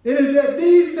 It is at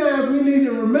these times we need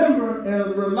to remember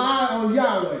and rely on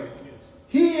Yahweh.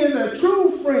 He is a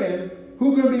true friend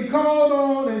who can be called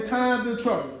on in times of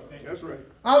trouble. That's right.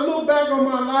 I look back on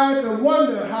my life and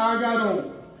wonder how I got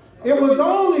over. It was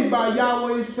only by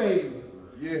Yahweh's favor.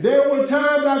 Yeah. There were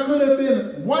times I could have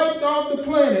been wiped off the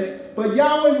planet, but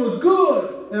Yahweh was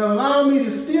good and allowed me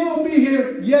to still be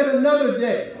here yet another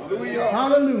day. Hallelujah.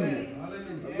 Hallelujah.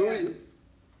 Hallelujah.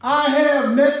 I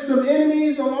have met some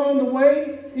enemies along the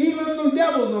way, even some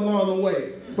devils along the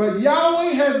way. But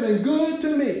Yahweh has been good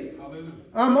to me.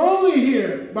 I'm only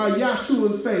here by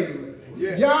Yahshua's favor.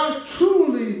 Yeah. Yah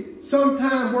truly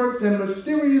sometimes works in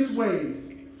mysterious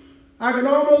ways. I can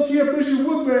almost hear Bishop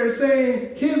Woodbury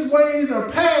saying his ways are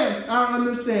past our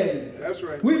understanding. That's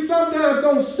right. We sometimes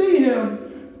don't see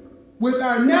him with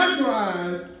our natural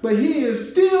eyes, but he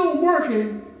is still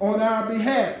working on our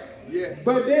behalf. Yes.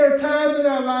 But there are times in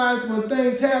our lives when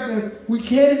things happen we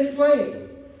can't explain.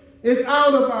 It's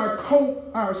out of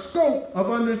our scope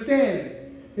of understanding.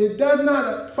 It does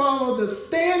not follow the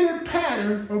standard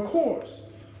pattern or course.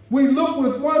 We look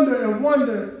with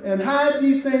wonder and hide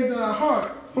these things in our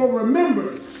heart for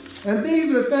remembrance. And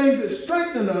these are things that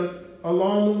strengthen us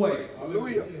along the way.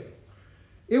 Hallelujah.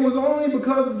 It was only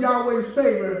because of Yahweh's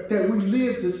favor that we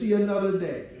lived to see another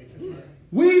day.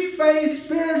 We face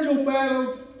spiritual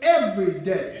battles every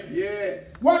day.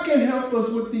 Yes. What can help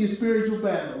us with these spiritual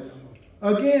battles?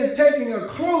 Again, taking a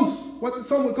close, what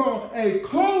some would call a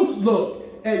close look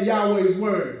at Yahweh's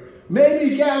word.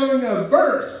 Maybe gathering a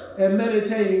verse and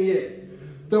meditating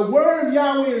it. The word of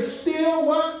Yahweh is still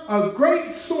what? A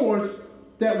great source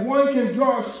that one can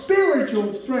draw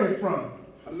spiritual strength from.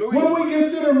 Hallelujah. When we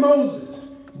consider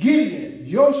Moses, Gideon,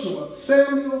 Joshua,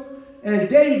 Samuel, and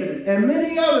David, and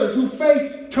many others who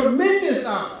faced tremendous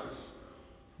odds,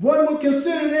 one would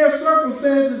consider their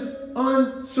circumstances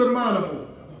unsurmountable,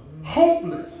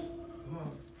 hopeless.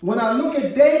 When I look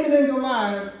at David and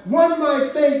Goliath, one might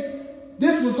think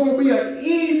this was going to be an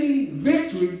easy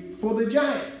victory for the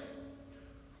giant.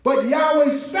 But Yahweh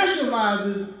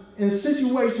specializes in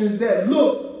situations that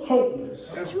look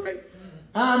hopeless. That's right.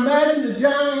 I imagine the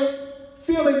giant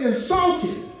feeling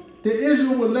insulted that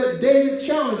Israel would let David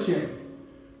challenge him.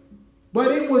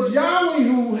 But it was Yahweh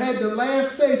who had the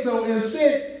last say-so and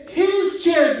sent his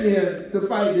champion to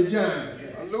fight the giant.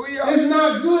 Hallelujah. It's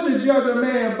not good to judge a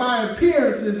man by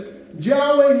appearances.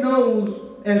 Yahweh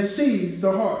knows and sees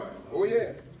the heart. Oh,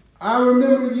 yeah. I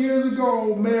remember years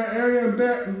ago, Marion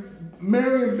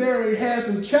Berry had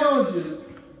some challenges,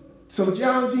 some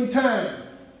challenging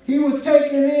times. He was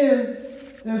taken in,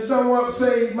 and some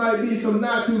say might be some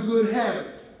not too good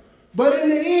habits. But in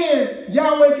the end,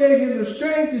 Yahweh gave him the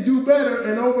strength to do better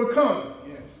and overcome.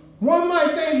 Yes. One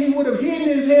might think he would have hidden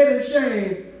his head in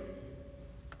shame,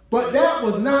 but that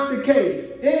was not the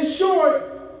case. In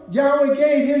short, Yahweh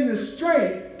gave him the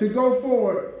strength to go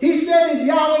forward. He said that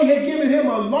Yahweh had given him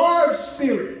a large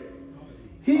spirit.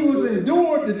 He was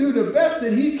endured to do the best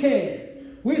that he can.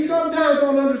 We sometimes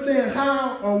don't understand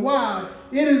how or why.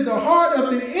 It is the heart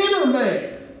of the inner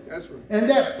man. That's right. And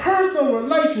that personal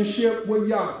relationship with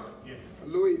Yahweh. Yes.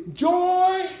 Hallelujah.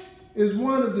 Joy is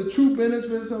one of the true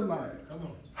benefits of life.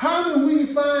 How do we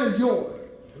find joy?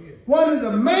 One of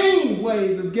the main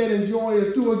ways of getting joy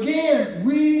is to, again,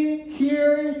 reading,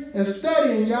 hearing, and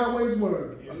studying Yahweh's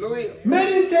word. Hallelujah.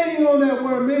 Meditating on that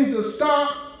word means to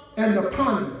stop and to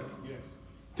ponder. Yes.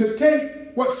 To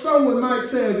take what someone might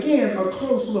say, again, a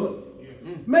close look.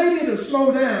 Yes. Maybe to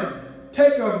slow down.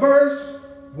 Take a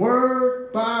verse,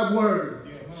 word by word.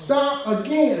 Yes. Stop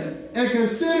again and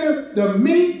consider the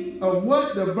meat of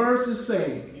what the verse is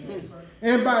saying.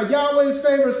 And by Yahweh's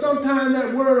favor, sometimes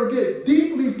that word will get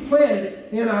deeply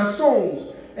planted in our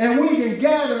souls. And we can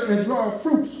gather and draw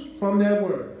fruits from that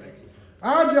word.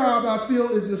 Our job, I feel,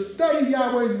 is to study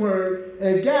Yahweh's word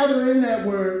and gather in that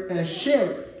word and share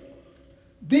it.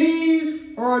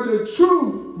 These are the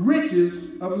true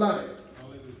riches of life.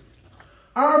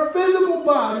 Our physical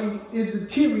body is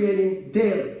deteriorating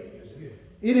daily.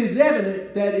 It is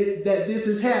evident that this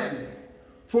is happening.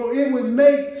 For it would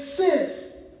make sense.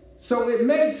 So it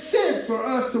makes sense for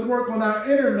us to work on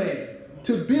our inner man,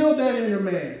 to build that inner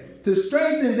man, to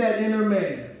strengthen that inner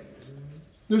man.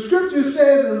 The scripture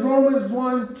says in Romans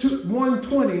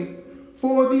 1:20,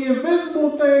 for the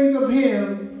invisible things of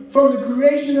him from the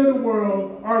creation of the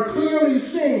world are clearly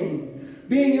seen,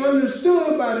 being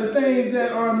understood by the things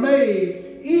that are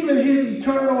made, even his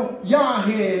eternal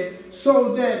YAHWEH,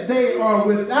 so that they are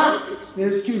without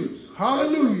excuse.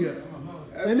 Hallelujah.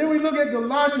 And then we look at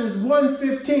Colossians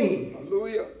 1:15.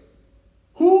 Hallelujah.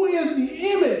 Who is the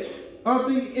image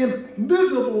of the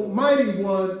invisible mighty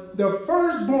one, the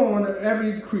firstborn of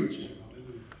every creature?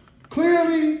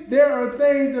 Clearly, there are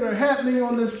things that are happening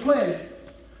on this planet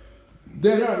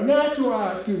that our natural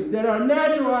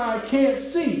eye can't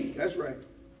see. That's right.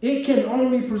 It can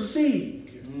only perceive.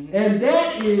 And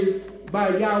that is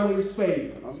by Yahweh's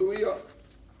favor. Hallelujah.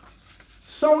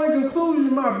 So in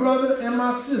conclusion, my brother and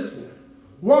my sister,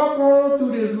 walk on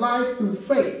through this life through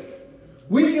faith.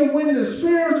 We can win the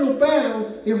spiritual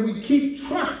battles if we keep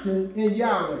trusting in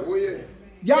Yahweh. Oh, yeah.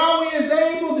 Yahweh is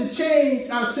able to change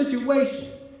our situation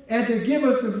and to give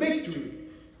us the victory.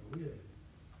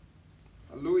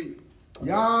 Hallelujah.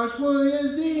 Yahshua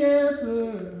is the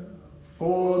answer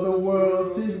for the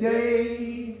world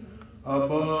today.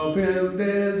 Above him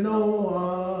there's no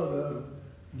other.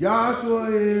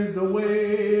 Yahshua is the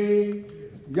way.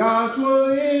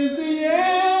 Yahshua is the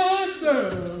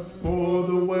answer for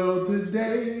the world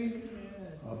today.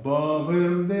 Above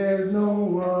him there's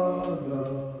no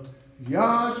other.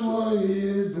 Yahshua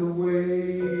is the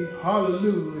way.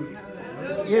 Hallelujah.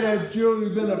 It has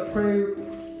truly been a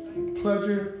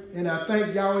pleasure, and I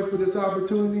thank Yahweh for this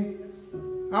opportunity.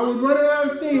 I was running out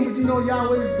of steam, but you know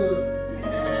Yahweh is good.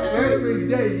 Every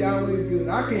day Yahweh is good.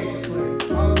 I can't complain.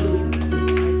 Hallelujah.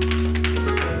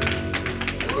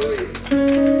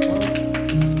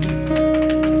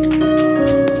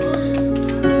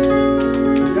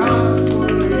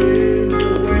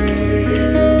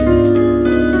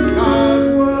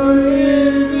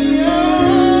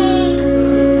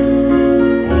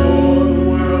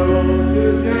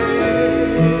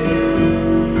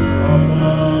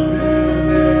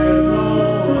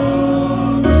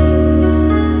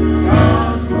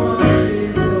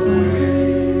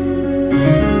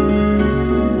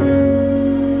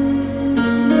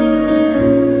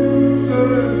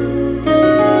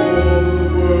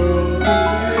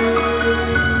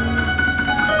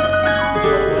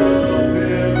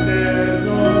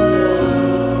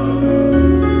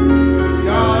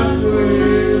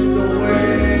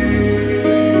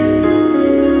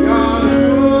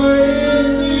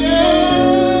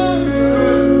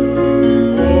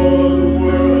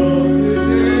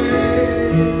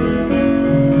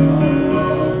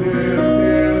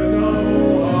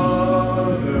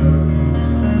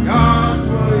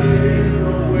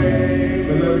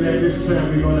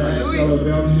 We're going to ask Elder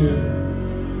Belcher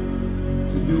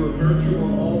to do a virtual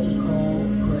altar call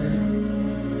prayer.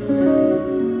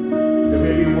 There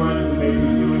may be one who may be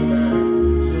viewing that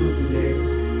Zoom today.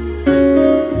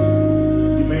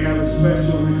 You may have a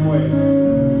special request.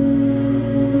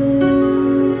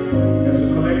 As a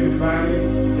collective body,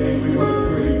 today we're going to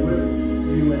pray with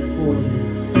you and for you.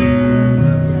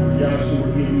 Yahshua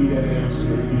will give you that answer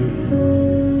that you need.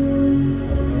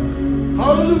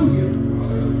 Hallelujah.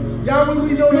 Yahweh,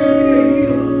 we know you to be a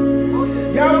healer.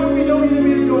 Yahweh, we know you to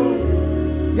be a door.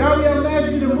 Yahweh, I'm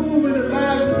asking you to move in the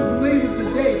lives of the believers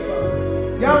today, Father.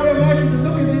 Yahweh, I'm asking you to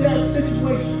look into that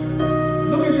situation.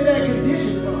 Look into that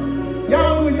condition, Father.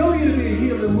 Yahweh, we know you to be a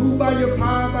healer. Move by your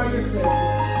power, by your strength.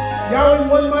 Yahweh,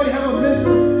 one might have a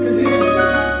mental condition.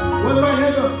 One might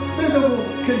have a physical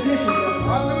condition.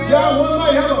 Yahweh, one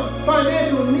might have a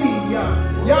financial need.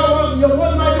 Yahweh,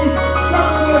 one might be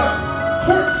struggling with a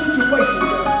court situation.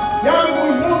 Yahweh, we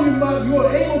know you are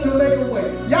able to make a way.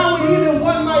 Yahweh, even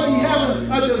one might be having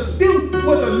a dispute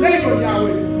with a neighbor,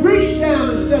 Yahweh. Reach down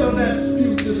and settle that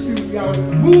dispute, Yahweh.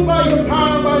 Move by your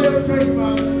power, by your strength,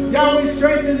 Father. Yahweh,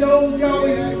 strengthen those,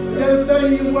 Yahweh, that are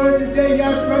studying your word today.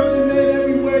 Yahweh, strengthen men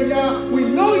everywhere, Yahweh. We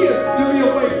know you to be a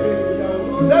way for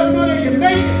Yahweh. Let them know they can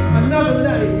make it another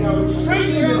day, Yahweh.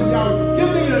 Strengthen them, Yahweh. Give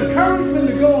them the encouragement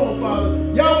to go on, Father.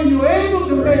 Yahweh, you're able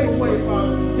to make a way,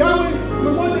 Father. Yahweh, we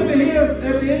want them to hear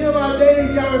at the end of our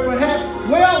days, Yahweh, perhaps,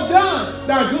 well done,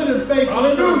 thy good and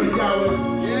faithful servant, Yahweh.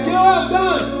 Well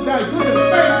done, thy good and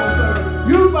faithful servant.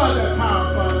 You by that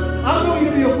power, Father. I know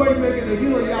you be a way making a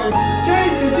healer, Yahweh.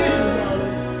 Change conditions,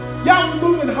 Yahweh. Yahweh,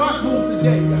 move in households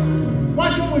today, Yahweh.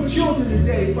 Watch over children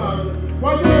today, Father.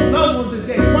 Watch over loved ones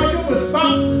today. Watch over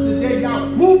spouses today, Yahweh.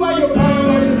 Move by your power,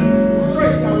 by your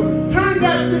strength, Yahweh. Turn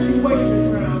that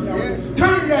situation around, Yahweh.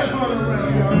 Turn that heart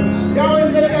around, Yahweh.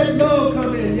 Yahweh, let that love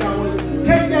come in, Yahweh.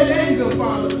 Take that anger,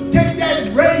 Father. Take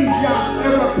that rage, Yahweh,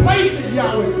 and replace it,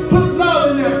 Yahweh. Put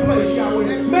love in that place,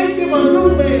 Yahweh. Make them a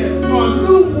new man or a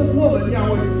new woman,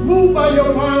 Yahweh. Move by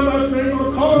your power, by strength.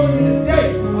 I'm calling you today.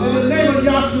 In the name of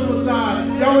Yahshua Messiah.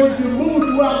 Yahweh, that you move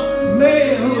throughout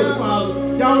manhood, Father.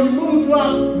 Yahweh, you move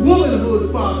throughout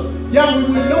womanhood, Father. Yahweh,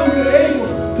 we know you're able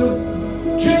to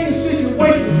change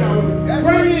situations, Yahweh.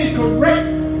 Bring in correct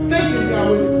thinking,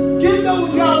 Yahweh. Get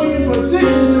those, Yahweh, in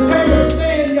position to take a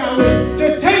stand, Yahweh. To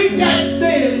take that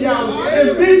stand, Yahweh. And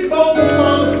be bold,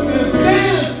 Father. And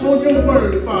stand on your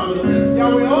word, Father.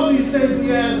 Yahweh, all these things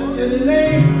we ask in the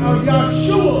name of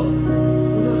Yahshua.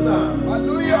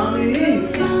 Hallelujah. Amen.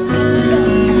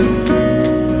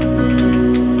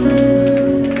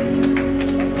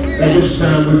 At this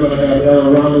time, we're going to have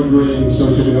Elder Ronald Green,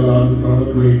 Associate Elder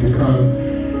Ronald Green, to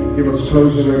come give us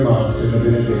closing remarks in the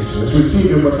benediction. Let's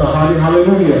receive him with a hearty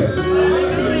hallelujah.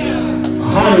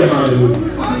 Hearty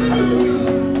hallelujah.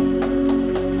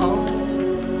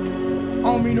 I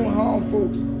don't mean no harm,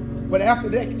 folks, but after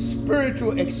that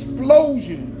spiritual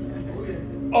explosion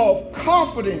of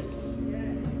confidence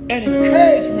and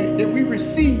encouragement that we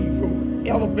received from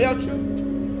Elder Belcher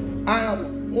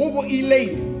over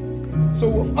elated. So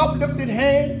with uplifted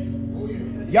hands,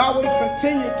 Yahweh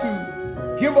continue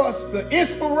to give us the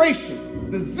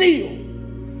inspiration, the zeal,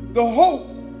 the hope,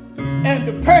 and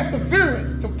the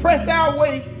perseverance to press our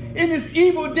way in this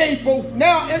evil day, both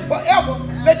now and forever.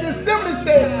 Let the assembly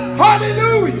say,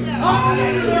 hallelujah!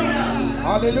 Hallelujah!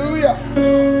 Hallelujah!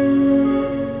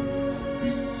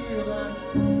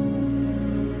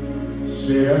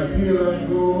 Say, I feel like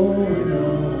going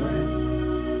on.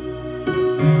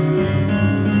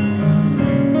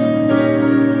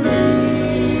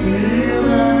 Feel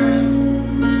like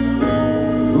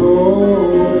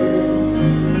going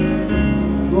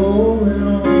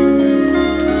on.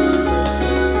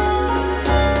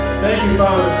 Thank you,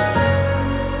 Father,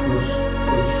 for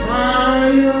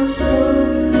trials.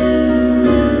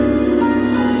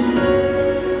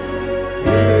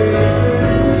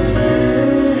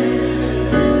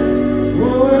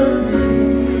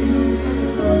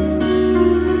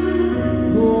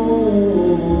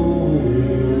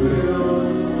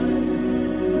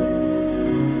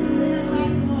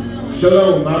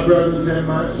 Shalom, my brothers and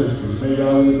my sisters. May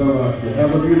God look on you.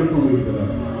 Have a beautiful week,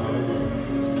 beloved.